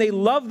they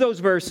love those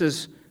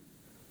verses.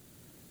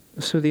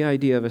 So the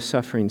idea of a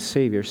suffering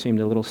Savior seemed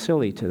a little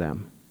silly to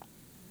them.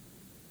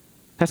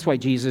 That's why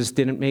Jesus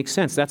didn't make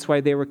sense. That's why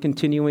they were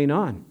continuing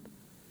on.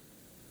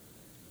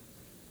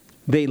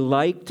 They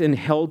liked and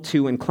held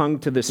to and clung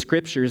to the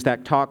scriptures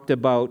that talked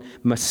about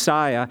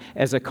Messiah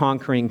as a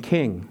conquering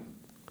king.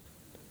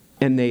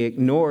 And they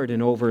ignored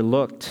and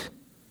overlooked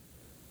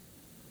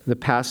the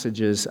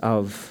passages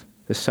of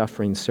the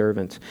suffering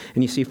servant.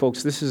 And you see,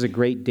 folks, this is a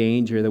great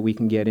danger that we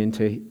can get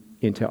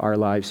into our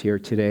lives here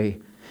today.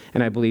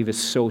 And I believe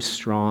is so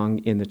strong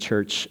in the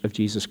Church of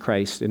Jesus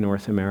Christ in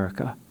North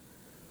America.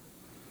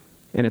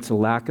 And it's a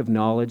lack of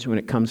knowledge when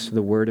it comes to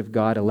the Word of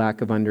God, a lack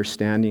of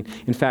understanding.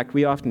 In fact,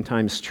 we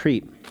oftentimes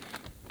treat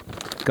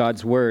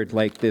God's Word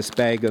like this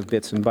bag of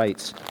bits and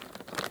bytes.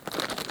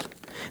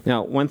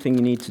 Now, one thing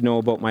you need to know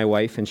about my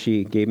wife, and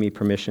she gave me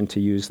permission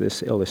to use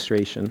this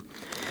illustration,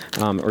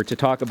 or to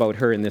talk about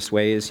her in this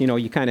way, is,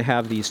 you kind of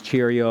have these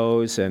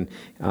Cheerios, and,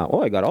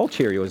 I got all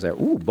Cheerios there.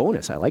 Ooh,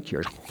 bonus, I like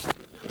Cheerios.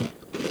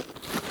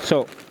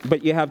 So,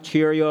 but you have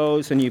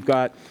Cheerios, and you've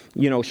got,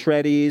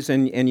 Shreddies,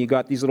 and you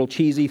got these little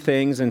cheesy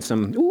things, and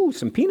some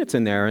peanuts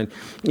in there,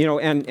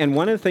 and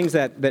one of the things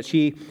that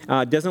she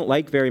doesn't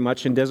like very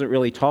much and doesn't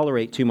really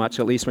tolerate too much,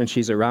 at least when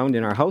she's around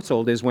in our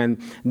household, is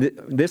when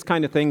this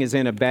kind of thing is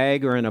in a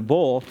bag or in a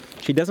bowl.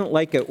 She doesn't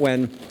like it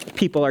when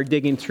people are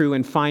digging through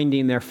and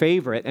finding their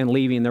favorite and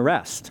leaving the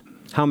rest.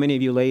 How many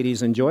of you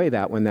ladies enjoy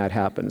that when that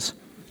happens?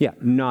 Yeah,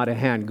 not a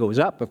hand goes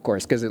up, of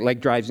course, because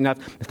it drives you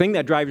nuts. The thing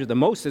that drives you the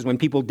most is when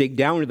people dig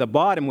down to the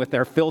bottom with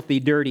their filthy,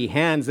 dirty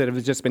hands that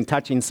have just been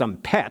touching some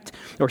pet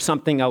or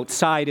something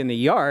outside in the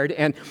yard,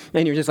 and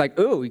you're just like,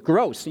 ooh,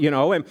 gross,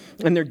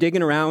 and they're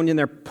digging around and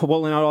they're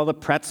pulling out all the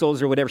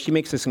pretzels or whatever. She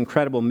makes this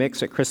incredible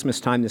mix at Christmas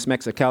time, this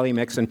Mexicali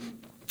mix, and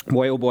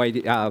boy, oh boy,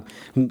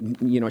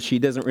 she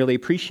doesn't really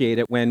appreciate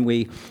it when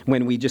we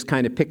just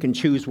kind of pick and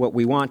choose what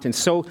we want. And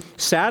so,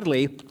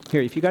 sadly,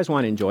 here, if you guys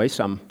want to enjoy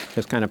some,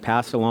 just kind of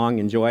pass along,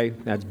 enjoy.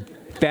 That's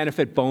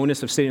benefit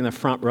bonus of sitting in the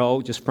front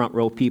row. Just front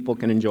row people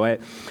can enjoy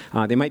it.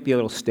 They might be a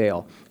little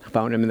stale. I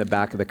found them in the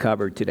back of the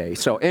cupboard today.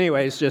 So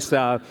anyways, just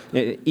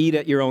eat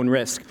at your own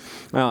risk.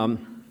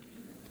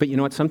 But you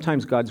know what?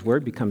 Sometimes God's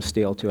Word becomes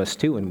stale to us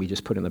too, and we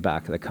just put it in the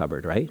back of the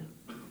cupboard, right?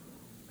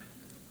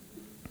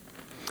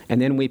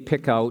 And then we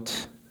pick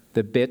out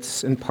the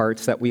bits and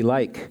parts that we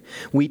like.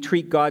 We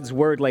treat God's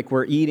Word like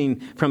we're eating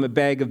from a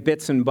bag of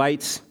bits and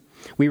bites.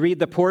 We read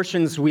the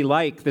portions we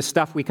like, the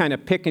stuff we kind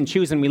of pick and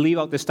choose, and we leave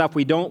out the stuff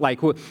we don't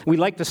like. We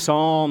like the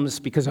Psalms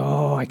because,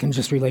 I can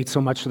just relate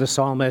so much to the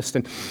psalmist.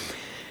 And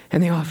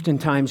they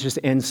oftentimes just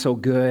end so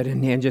good,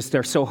 and just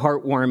they're so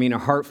heartwarming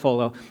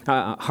or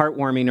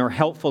heartwarming or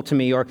helpful to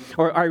me. Or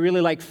I really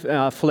like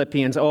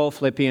Philippians.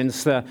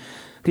 Philippians,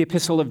 the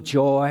epistle of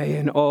joy,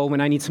 and when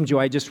I need some joy,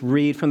 I just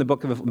read from the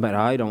book of, but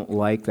I don't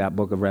like that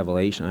book of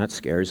Revelation. That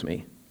scares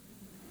me.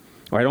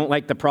 Or I don't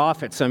like the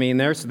prophets. I mean,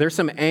 there's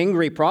some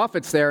angry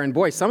prophets there, and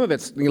boy, some of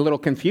it's a little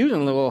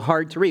confusing, a little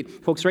hard to read.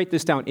 Folks, write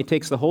this down. It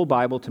takes the whole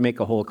Bible to make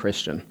a whole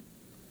Christian.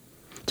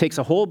 It takes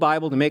a whole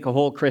Bible to make a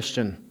whole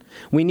Christian.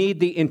 We need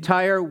the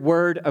entire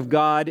Word of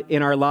God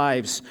in our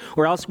lives,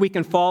 or else we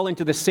can fall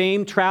into the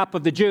same trap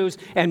of the Jews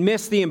and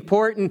miss the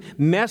important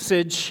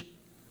message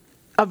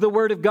of the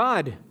Word of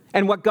God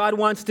and what God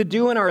wants to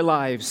do in our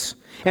lives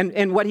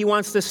and what He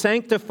wants to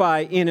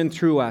sanctify in and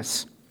through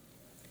us.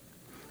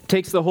 It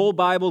takes the whole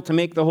Bible to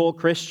make the whole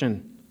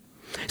Christian.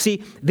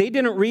 See, they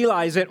didn't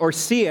realize it or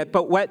see it,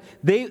 but what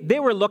they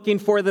were looking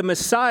for the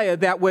Messiah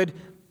that would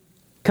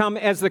come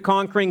as the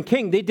conquering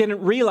king. They didn't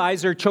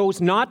realize or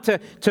chose not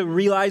to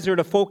realize or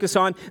to focus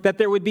on that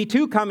there would be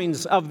two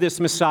comings of this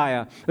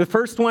Messiah. The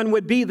first one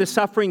would be the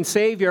suffering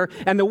Savior,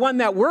 and the one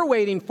that we're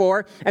waiting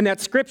for and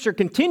that Scripture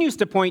continues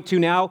to point to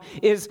now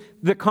is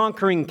the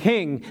conquering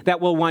king that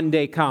will one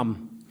day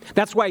come.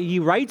 That's why he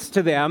writes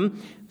to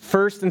them,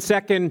 1st and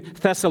 2nd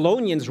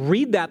Thessalonians.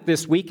 Read that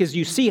this week as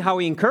you see how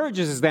he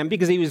encourages them,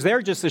 because he was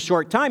there just a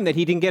short time that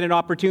he didn't get an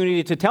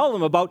opportunity to tell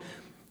them about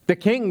the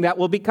king that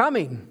will be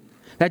coming.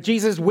 That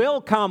Jesus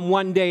will come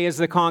one day as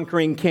the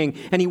conquering king,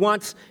 and he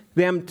wants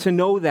them to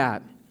know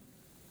that.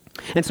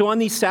 And so on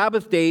these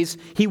Sabbath days,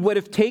 he would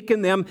have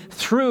taken them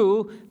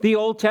through the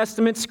Old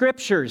Testament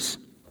Scriptures.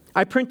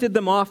 I printed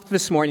them off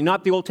this morning,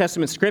 not the Old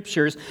Testament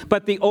Scriptures,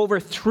 but the over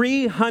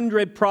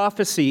 300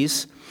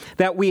 prophecies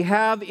that we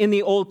have in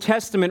the Old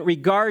Testament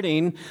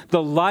regarding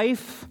the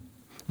life,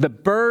 the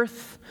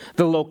birth,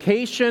 the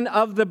location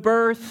of the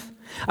birth,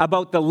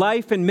 about the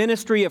life and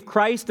ministry of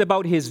Christ,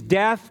 about his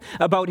death,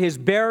 about his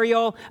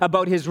burial,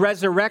 about his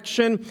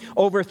resurrection.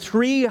 Over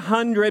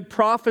 300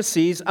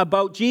 prophecies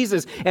about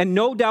Jesus. And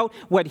no doubt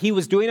what he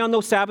was doing on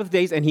those Sabbath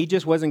days, and he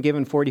just wasn't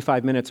given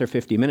 45 minutes or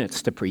 50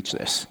 minutes to preach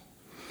this.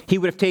 He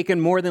would have taken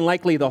more than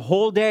likely the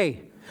whole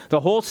day. The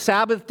whole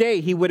Sabbath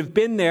day, he would have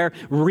been there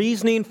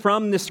reasoning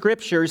from the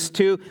Scriptures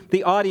to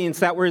the audience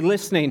that were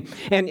listening.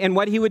 And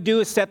what he would do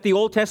is set the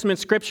Old Testament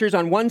Scriptures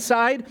on one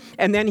side,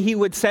 and then he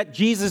would set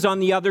Jesus on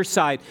the other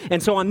side.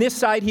 And so on this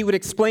side, he would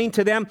explain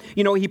to them,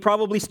 he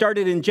probably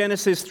started in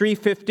Genesis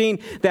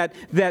 3:15,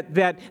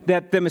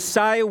 that the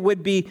Messiah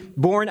would be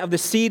born of the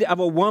seed of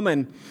a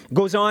woman.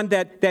 Goes on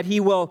that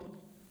he will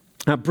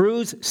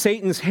bruise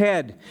Satan's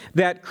head,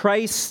 that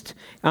Christ's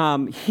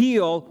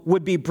heel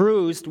would be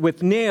bruised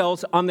with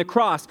nails on the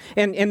cross.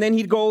 And then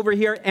he'd go over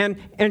here and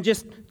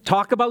just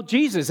talk about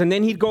Jesus. And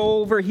then he'd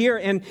go over here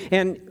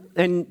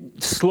and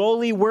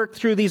slowly work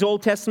through these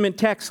Old Testament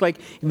texts.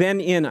 Like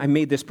then I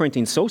made this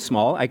printing so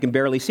small I can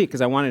barely see it because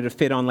I wanted to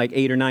fit on like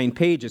 8 or 9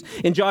 pages.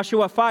 In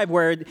Joshua 5,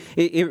 where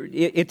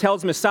it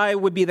tells Messiah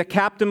would be the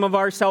captain of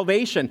our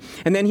salvation.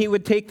 And then he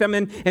would take them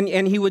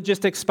and he would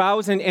just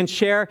espouse and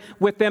share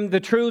with them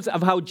the truths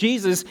of how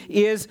Jesus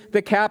is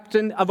the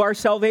captain of our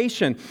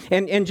salvation.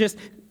 And just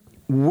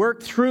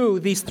work through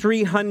these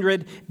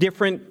 300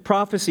 different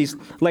prophecies,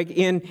 like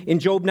in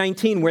Job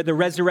 19, where the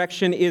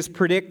resurrection is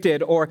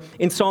predicted, or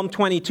in Psalm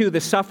 22,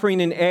 the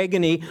suffering and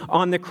agony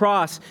on the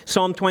cross.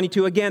 Psalm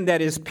 22 again,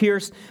 that is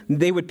pierced,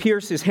 they would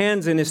pierce his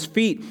hands and his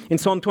feet. In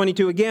Psalm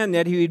 22 again,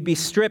 that he would be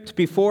stripped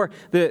before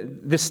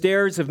the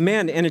stares of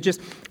men. And it just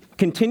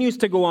continues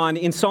to go on.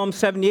 In Psalm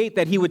 78,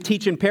 that he would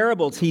teach in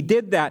parables. He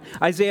did that.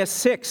 Isaiah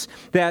 6,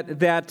 that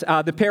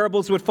the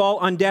parables would fall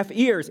on deaf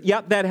ears.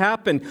 Yep, that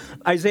happened.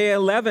 Isaiah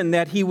 11,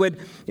 that he would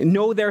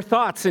know their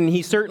thoughts, and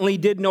he certainly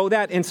did know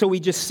that. And so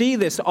we just see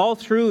this all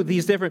through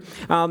these different...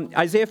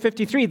 Isaiah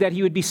 53, that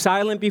he would be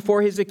silent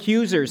before his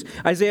accusers.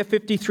 Isaiah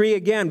 53,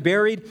 again,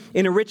 buried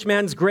in a rich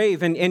man's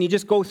grave. And you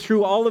just go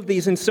through all of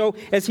these. And so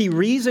as he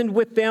reasoned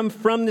with them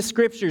from the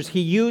Scriptures, he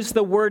used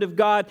the Word of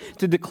God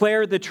to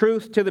declare the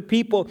truth to the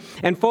people.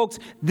 And folks,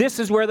 this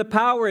is where the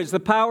power is. The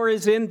power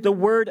is in the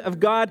Word of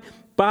God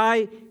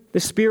by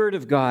the Spirit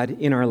of God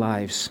in our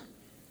lives.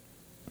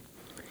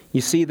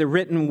 You see, the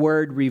written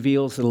Word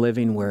reveals the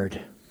living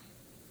Word.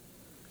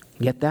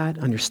 Get that?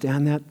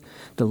 Understand that?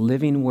 The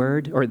living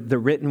Word, or the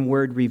written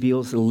Word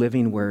reveals the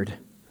living Word.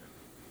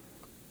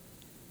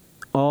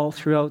 All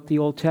throughout the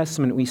Old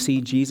Testament, we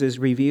see Jesus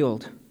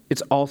revealed.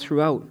 It's all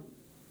throughout.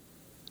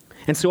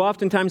 And so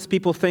oftentimes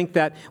people think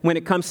that when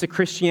it comes to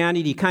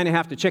Christianity, you kind of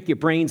have to check your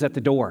brains at the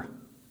door.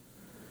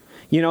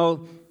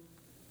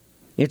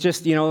 It's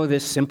just,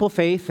 this simple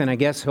faith, and I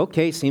guess,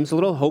 okay, seems a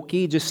little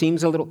hokey, just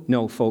seems a little...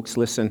 No, folks,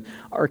 listen.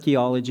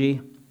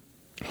 Archaeology,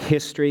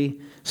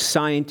 history,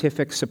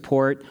 scientific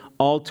support,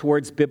 all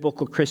towards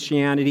biblical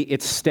Christianity.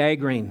 It's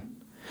staggering.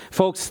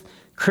 Folks,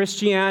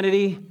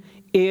 Christianity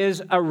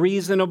is a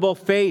reasonable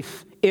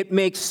faith. It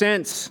makes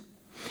sense.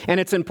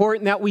 And it's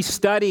important that we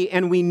study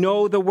and we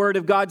know the Word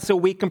of God so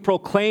we can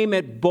proclaim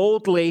it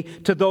boldly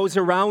to those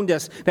around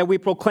us, that we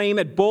proclaim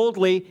it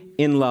boldly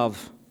in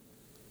love.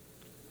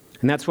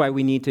 And that's why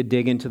we need to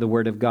dig into the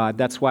Word of God.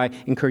 That's why I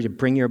encourage you,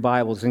 bring your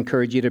Bibles,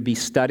 encourage you to be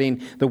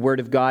studying the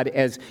Word of God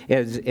as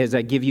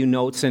I give you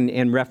notes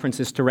and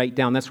references to write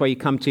down. That's why you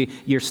come to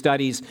your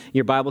studies,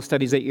 your Bible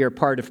studies that you're a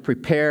part of,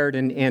 prepared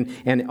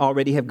and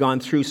already have gone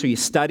through. So you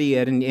study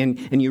it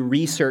and you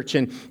research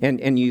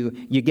and you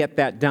get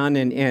that done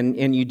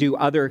and you do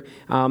other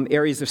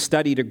areas of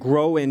study to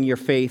grow in your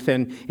faith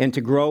and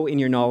to grow in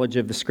your knowledge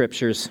of the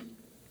Scriptures.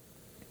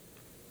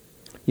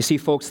 You see,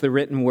 folks, the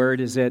written Word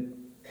is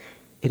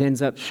it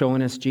ends up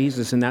showing us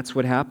Jesus, and that's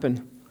what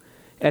happened.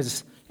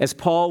 As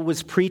Paul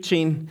was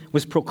preaching,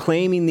 was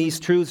proclaiming these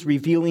truths,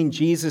 revealing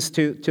Jesus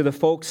to the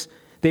folks,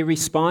 they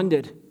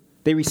responded.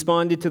 They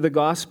responded to the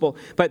gospel.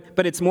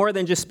 But it's more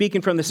than just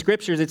speaking from the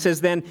Scriptures. It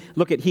says then,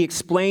 he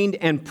explained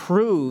and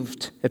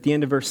proved, at the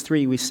end of verse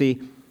 3, we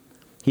see,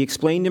 he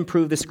explained and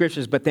proved the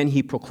Scriptures, but then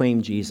he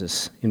proclaimed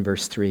Jesus in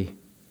verse 3.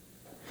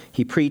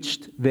 He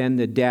preached then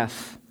the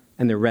death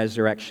and the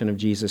resurrection of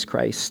Jesus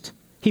Christ.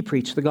 He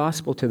preached the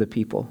gospel to the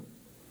people.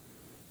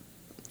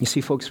 You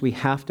see, folks, we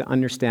have to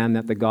understand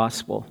that the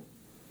gospel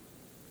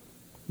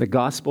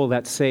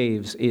that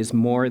saves is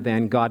more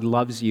than God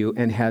loves you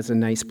and has a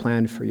nice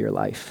plan for your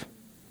life.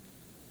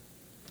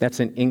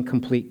 That's an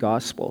incomplete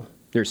gospel.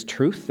 There's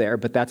truth there,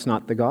 but that's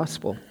not the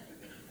gospel.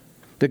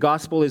 The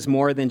gospel is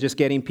more than just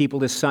getting people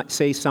to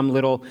say some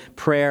little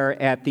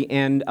prayer at the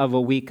end of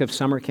a week of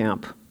summer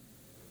camp,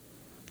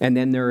 and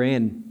then they're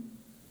in.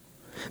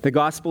 The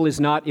gospel is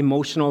not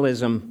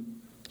emotionalism,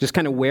 just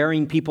kind of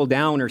wearing people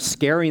down or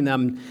scaring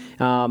them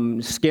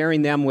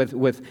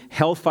with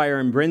hellfire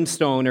and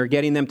brimstone or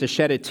getting them to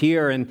shed a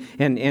tear.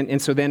 And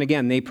so then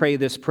again, they pray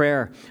this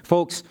prayer.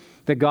 Folks,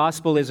 the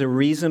gospel is a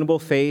reasonable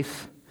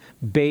faith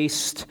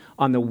based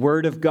on the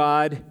Word of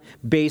God,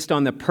 based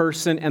on the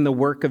person and the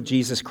work of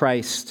Jesus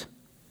Christ.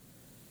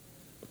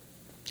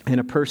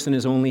 And a person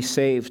is only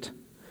saved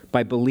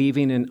by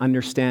believing and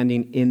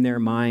understanding in their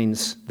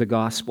minds the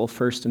gospel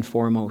first and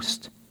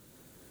foremost.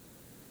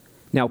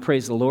 Now,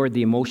 praise the Lord,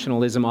 the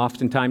emotionalism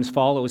oftentimes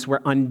follows. We're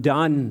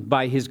undone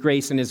by His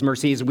grace and His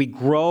mercy as we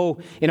grow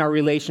in our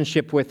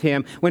relationship with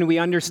Him. When we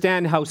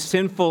understand how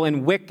sinful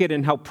and wicked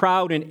and how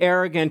proud and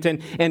arrogant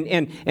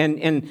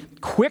and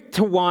quick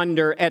to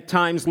wander at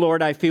times,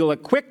 Lord, I feel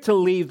it, quick to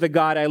leave the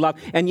God I love,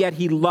 and yet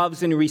He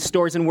loves and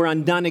restores, and we're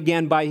undone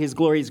again by His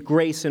glorious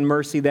grace and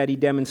mercy that He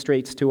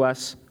demonstrates to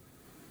us.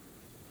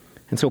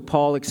 And so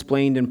Paul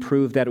explained and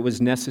proved that it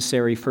was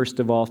necessary, first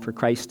of all, for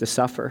Christ to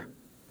suffer.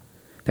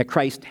 That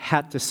Christ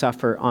had to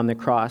suffer on the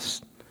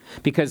cross.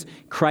 Because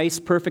Christ's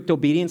perfect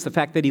obedience, the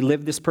fact that He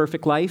lived this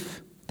perfect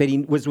life, that He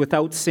was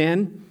without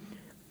sin,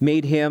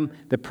 made Him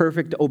the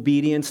perfect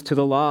obedience to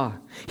the law.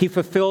 He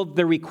fulfilled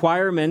the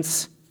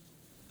requirements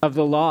of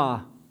the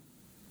law.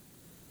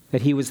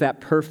 That He was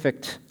that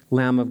perfect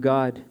Lamb of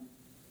God.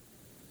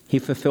 He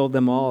fulfilled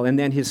them all. And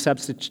then His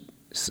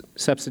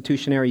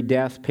substitutionary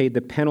death paid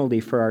the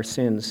penalty for our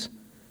sins.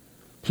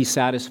 He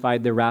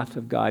satisfied the wrath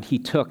of God. He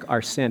took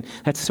our sin.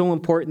 That's so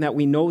important that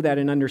we know that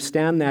and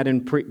understand that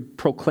and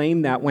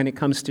proclaim that when it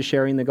comes to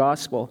sharing the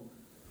gospel.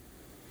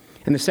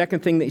 And the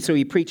second thing, so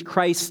He preached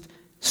Christ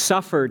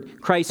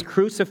suffered, Christ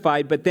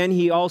crucified, but then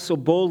He also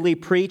boldly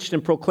preached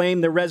and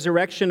proclaimed the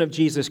resurrection of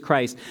Jesus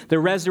Christ. The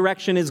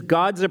resurrection is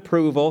God's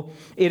approval,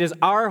 it is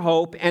our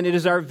hope, and it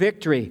is our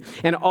victory.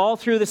 And all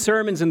through the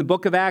sermons in the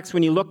book of Acts,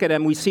 when you look at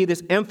them, we see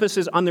this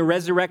emphasis on the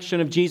resurrection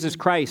of Jesus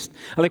Christ.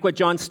 I like what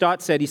John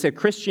Stott said. He said,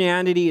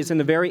 Christianity is in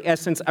the very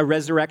essence a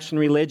resurrection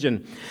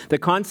religion. The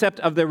concept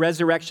of the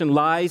resurrection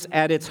lies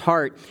at its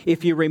heart.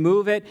 If you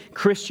remove it,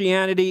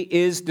 Christianity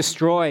is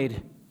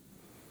destroyed.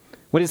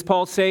 What does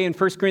Paul say in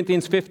 1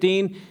 Corinthians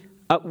 15?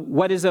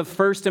 What is of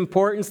first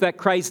importance? That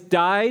Christ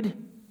died,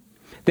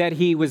 that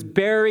He was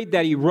buried,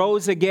 that He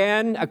rose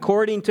again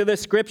according to the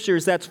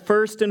Scriptures. That's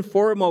first and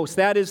foremost.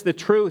 That is the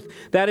truth.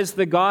 That is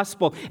the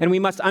gospel. And we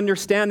must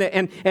understand that.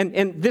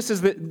 And this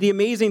is the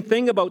amazing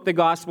thing about the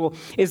gospel,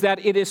 is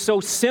that it is so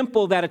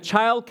simple that a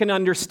child can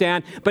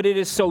understand, but it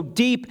is so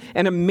deep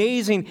and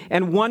amazing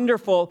and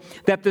wonderful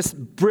that this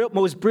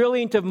most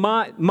brilliant of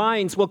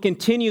minds will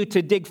continue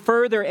to dig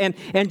further and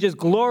just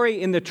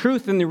glory in the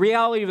truth and the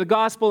reality of the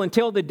gospel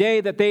until the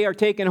day that they are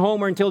taken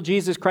home or until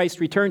Jesus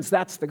Christ returns.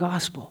 That's the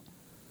gospel.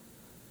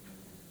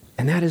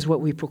 And that is what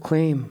we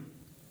proclaim.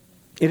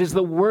 It is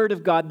the Word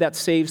of God that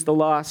saves the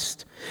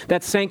lost,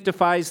 that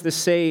sanctifies the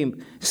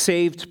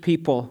saved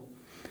people.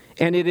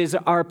 And it is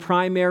our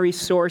primary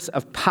source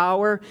of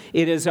power.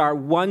 It is our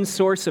one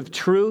source of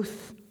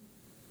truth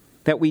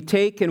that we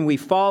take and we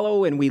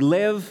follow and we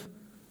live.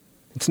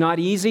 It's not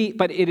easy,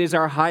 but it is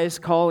our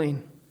highest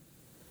calling.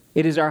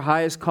 It is our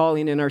highest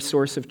calling and our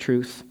source of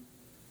truth.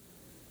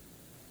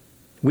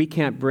 We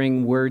can't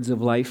bring words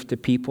of life to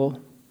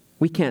people.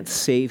 We can't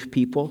save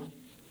people.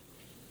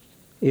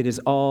 It is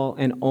all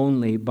and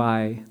only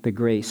by the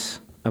grace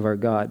of our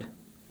God.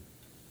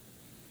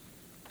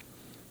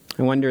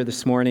 I wonder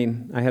this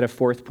morning, I had a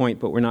fourth point,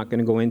 but we're not going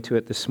to go into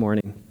it this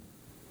morning.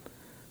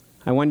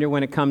 I wonder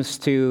when it comes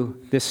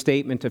to this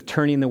statement of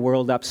turning the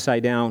world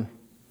upside down.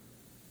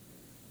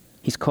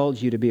 He's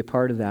called you to be a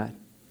part of that.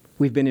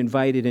 We've been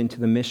invited into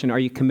the mission. Are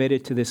you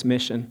committed to this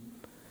mission?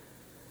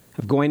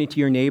 Of going into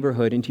your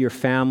neighborhood, into your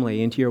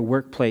family, into your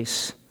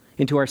workplace,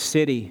 into our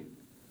city.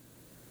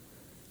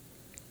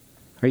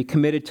 Are you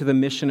committed to the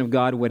mission of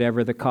God,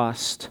 whatever the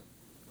cost?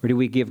 Or do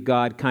we give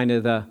God kind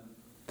of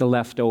the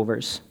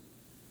leftovers?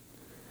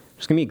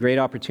 There's going to be a great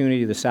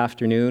opportunity this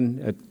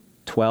afternoon at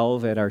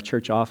 12 at our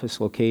church office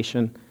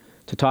location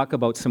to talk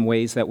about some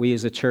ways that we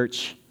as a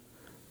church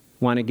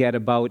want to get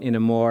about in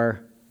a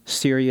more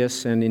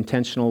serious and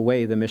intentional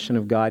way the mission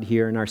of God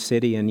here in our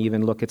city, and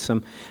even look at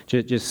some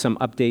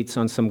updates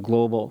on some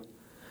global,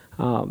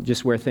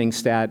 just where things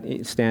stand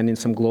in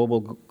some global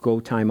go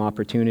time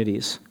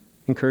opportunities.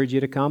 Encourage you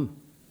to come.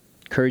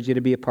 Encourage you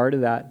to be a part of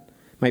that.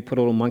 Might put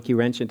a little monkey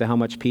wrench into how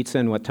much pizza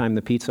and what time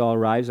the pizza all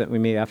arrives, that we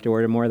may have to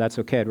order more. That's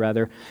okay. I'd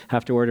rather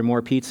have to order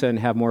more pizza and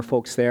have more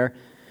folks there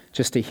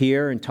just to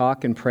hear and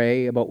talk and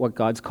pray about what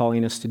God's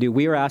calling us to do.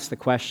 We were asked the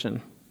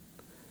question,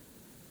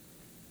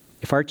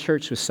 if our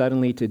church was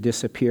suddenly to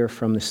disappear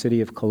from the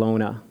city of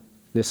Kelowna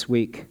this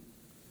week,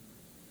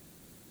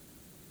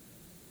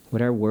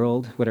 would our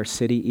world, would our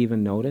city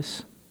even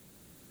notice?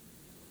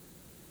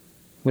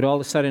 Would all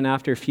of a sudden,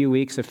 after a few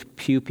weeks, a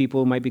few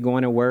people might be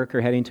going to work or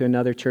heading to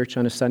another church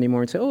on a Sunday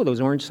morning and say, oh, those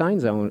orange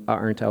signs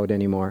aren't out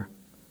anymore?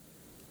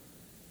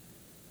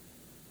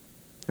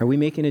 Are we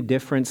making a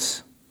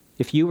difference?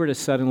 If you were to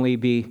suddenly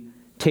be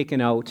taken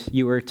out,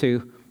 you were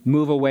to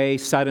move away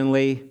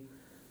suddenly,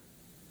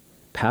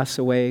 pass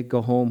away,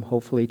 go home,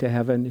 hopefully to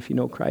heaven if you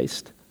know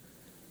Christ,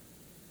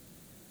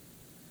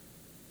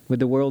 would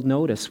the world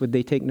notice? Would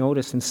they take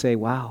notice and say,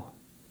 wow,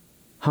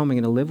 how am I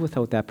going to live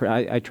without that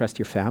person? I trust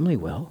your family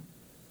will.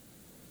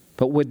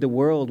 But would the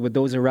world, would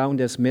those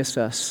around us miss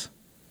us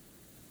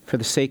for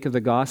the sake of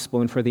the gospel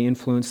and for the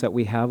influence that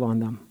we have on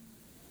them?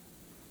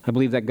 I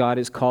believe that God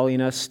is calling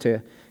us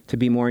to to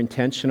be more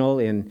intentional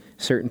in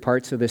certain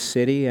parts of the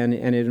city, and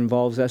it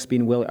involves us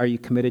being willing. Are you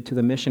committed to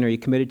the mission? Are you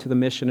committed to the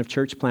mission of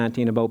church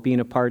planting, about being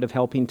a part of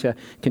helping to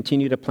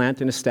continue to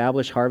plant and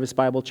establish Harvest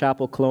Bible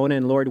Chapel Kelowna?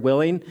 And Lord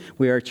willing,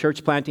 we are a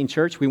church planting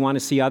church. We want to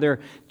see other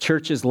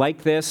churches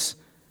like this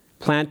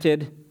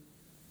planted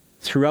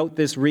throughout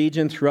this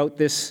region, throughout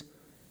this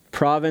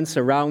province,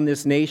 around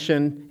this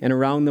nation, and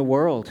around the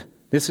world.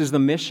 This is the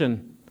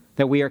mission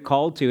that we are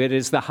called to. It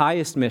is the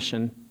highest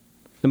mission,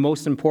 the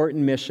most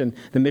important mission,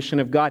 the mission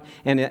of God.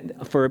 And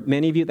for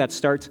many of you, that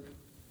starts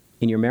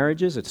in your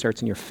marriages, it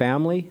starts in your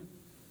family,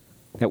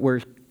 that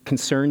we're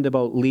concerned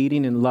about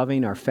leading and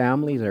loving our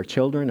families, our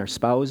children, our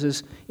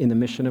spouses in the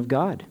mission of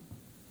God.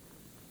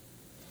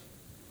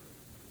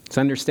 It's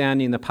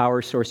understanding the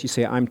power source. You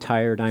say, I'm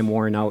tired, I'm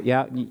worn out.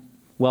 Yeah,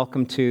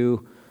 welcome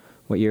to,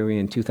 what year are we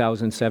in,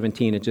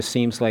 2017. It just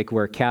seems like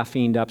we're a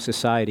caffeined up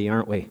society,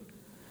 aren't we?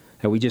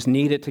 That we just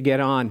need it to get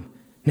on.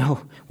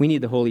 No, we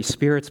need the Holy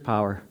Spirit's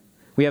power.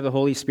 We have the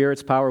Holy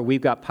Spirit's power.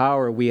 We've got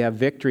power. We have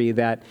victory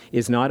that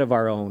is not of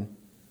our own.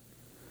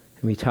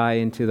 And we tie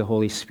into the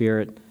Holy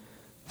Spirit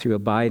through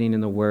abiding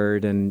in the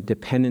Word and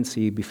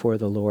dependency before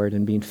the Lord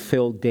and being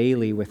filled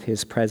daily with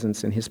His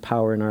presence and His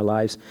power in our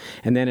lives.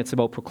 And then it's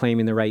about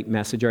proclaiming the right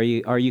message. Are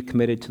you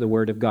committed to the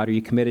Word of God? Are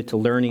you committed to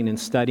learning and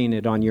studying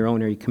it on your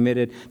own? Are you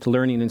committed to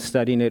learning and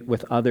studying it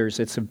with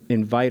others? It's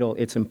vital.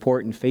 It's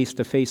important.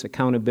 Face-to-face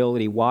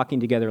accountability, walking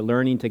together,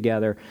 learning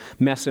together,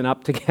 messing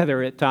up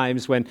together at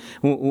times when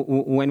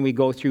we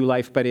go through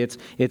life. But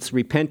it's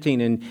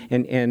repenting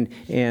and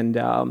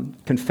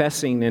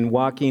confessing and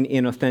walking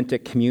in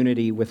authentic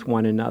community with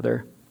one another.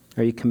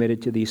 Are you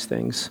committed to these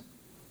things?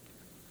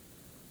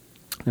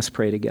 Let's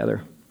pray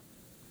together.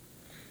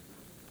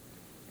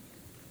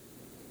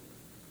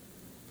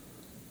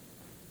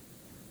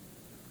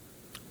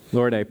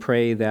 Lord, I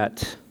pray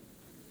that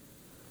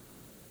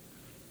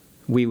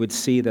we would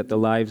see that the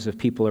lives of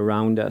people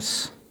around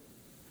us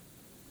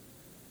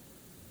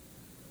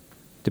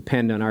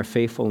depend on our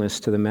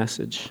faithfulness to the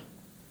message.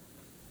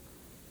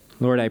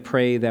 Lord, I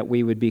pray that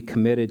we would be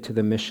committed to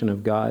the mission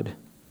of God.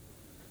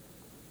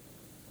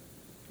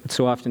 But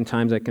so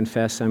oftentimes I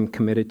confess I'm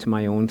committed to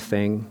my own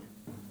thing.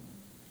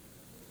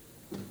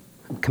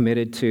 I'm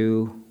committed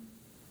to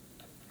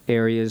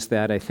areas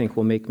that I think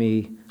will make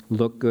me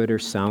look good or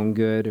sound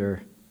good.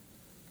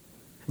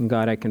 And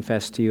God, I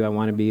confess to you, I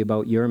want to be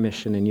about your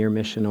mission and your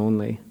mission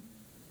only.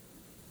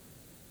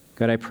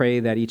 God, I pray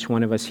that each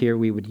one of us here,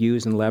 we would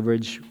use and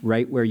leverage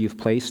right where you've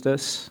placed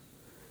us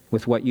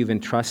with what you've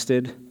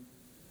entrusted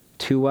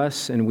to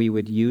us, and we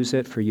would use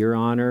it for your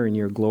honor and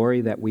your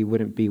glory, that we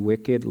wouldn't be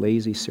wicked,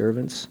 lazy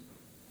servants.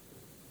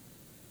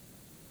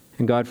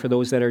 And God, for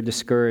those that are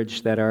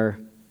discouraged, that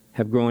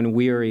have grown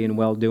weary in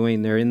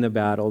well-doing, they're in the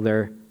battle,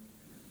 they're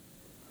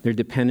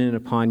dependent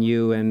upon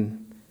you,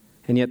 and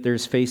yet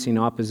there's facing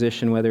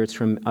opposition, whether it's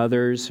from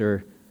others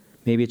or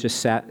maybe it's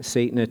just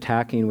Satan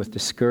attacking with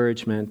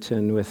discouragement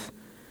and with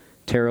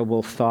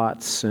terrible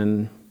thoughts,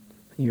 and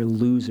you're a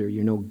loser,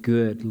 you're no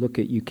good, look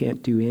at you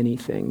can't do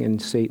anything.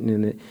 And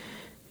Satan,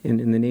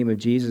 in the name of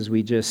Jesus,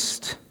 we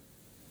just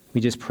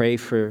pray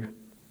for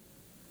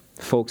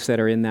folks that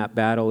are in that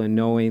battle, and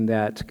knowing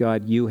that,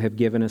 God, you have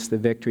given us the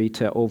victory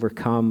to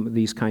overcome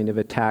these kind of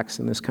attacks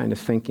and this kind of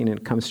thinking. And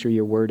it comes through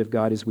your word of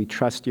God. As we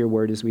trust your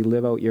word, as we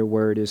live out your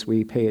word, as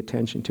we pay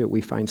attention to it,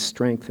 we find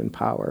strength and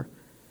power.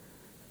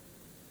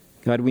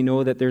 God, we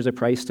know that there's a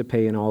price to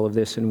pay in all of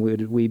this, and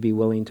would we be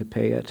willing to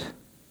pay it?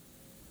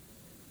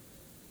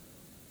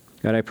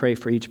 God, I pray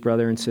for each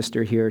brother and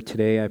sister here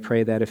today. I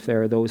pray that if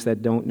there are those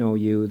that don't know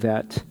you,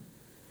 that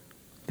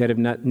have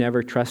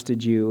never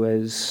trusted you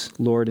as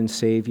Lord and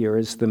Savior,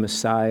 as the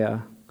Messiah,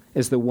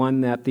 as the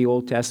one that the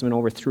Old Testament,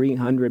 over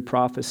 300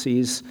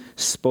 prophecies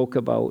spoke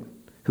about,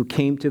 who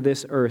came to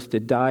this earth to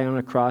die on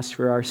a cross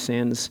for our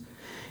sins,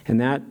 and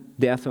that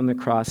death on the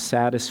cross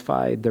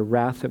satisfied the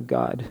wrath of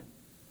God,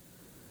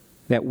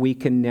 that we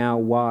can now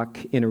walk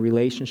in a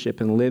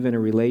relationship and live in a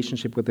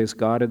relationship with this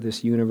God of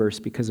this universe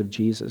because of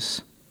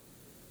Jesus.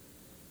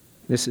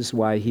 This is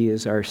why he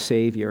is our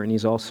Savior, and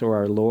he's also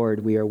our Lord.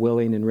 We are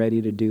willing and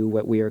ready to do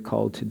what we are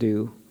called to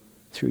do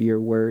through your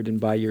word and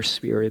by your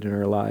Spirit in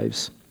our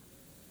lives.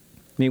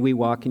 May we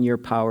walk in your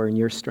power and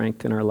your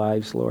strength in our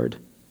lives, Lord.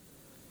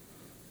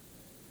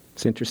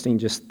 It's interesting,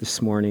 just this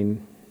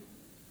morning,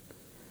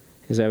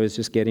 as I was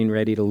just getting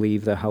ready to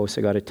leave the house,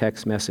 I got a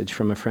text message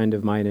from a friend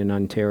of mine in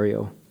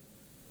Ontario.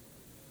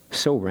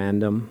 So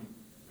random.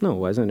 No, it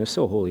wasn't. It was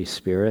so Holy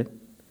Spirit.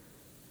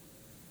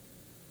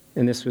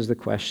 And this was the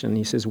question.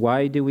 He says,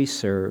 why do we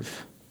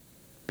serve?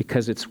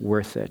 Because it's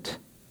worth it.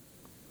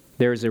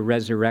 There's a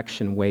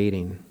resurrection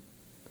waiting.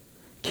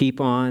 Keep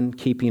on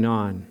keeping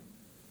on,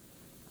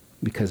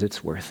 because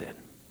it's worth it.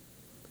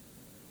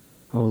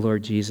 Oh,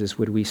 Lord Jesus,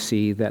 would we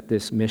see that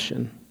this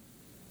mission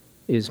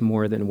is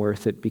more than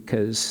worth it,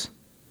 because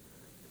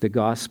the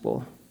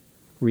gospel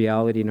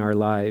reality in our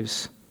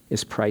lives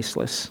is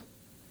priceless.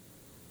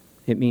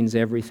 It means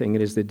everything.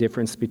 It is the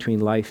difference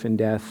between life and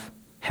death,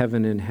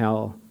 heaven and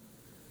hell,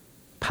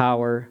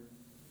 power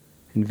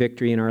and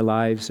victory in our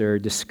lives or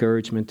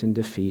discouragement and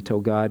defeat. Oh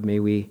God, may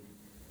we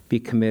be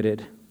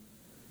committed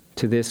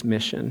to this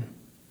mission,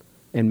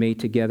 and may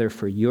together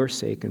for your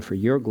sake and for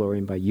your glory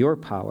and by your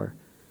power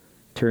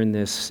turn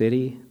this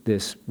city,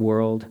 this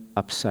world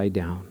upside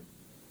down.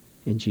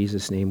 In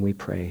Jesus' name we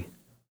pray.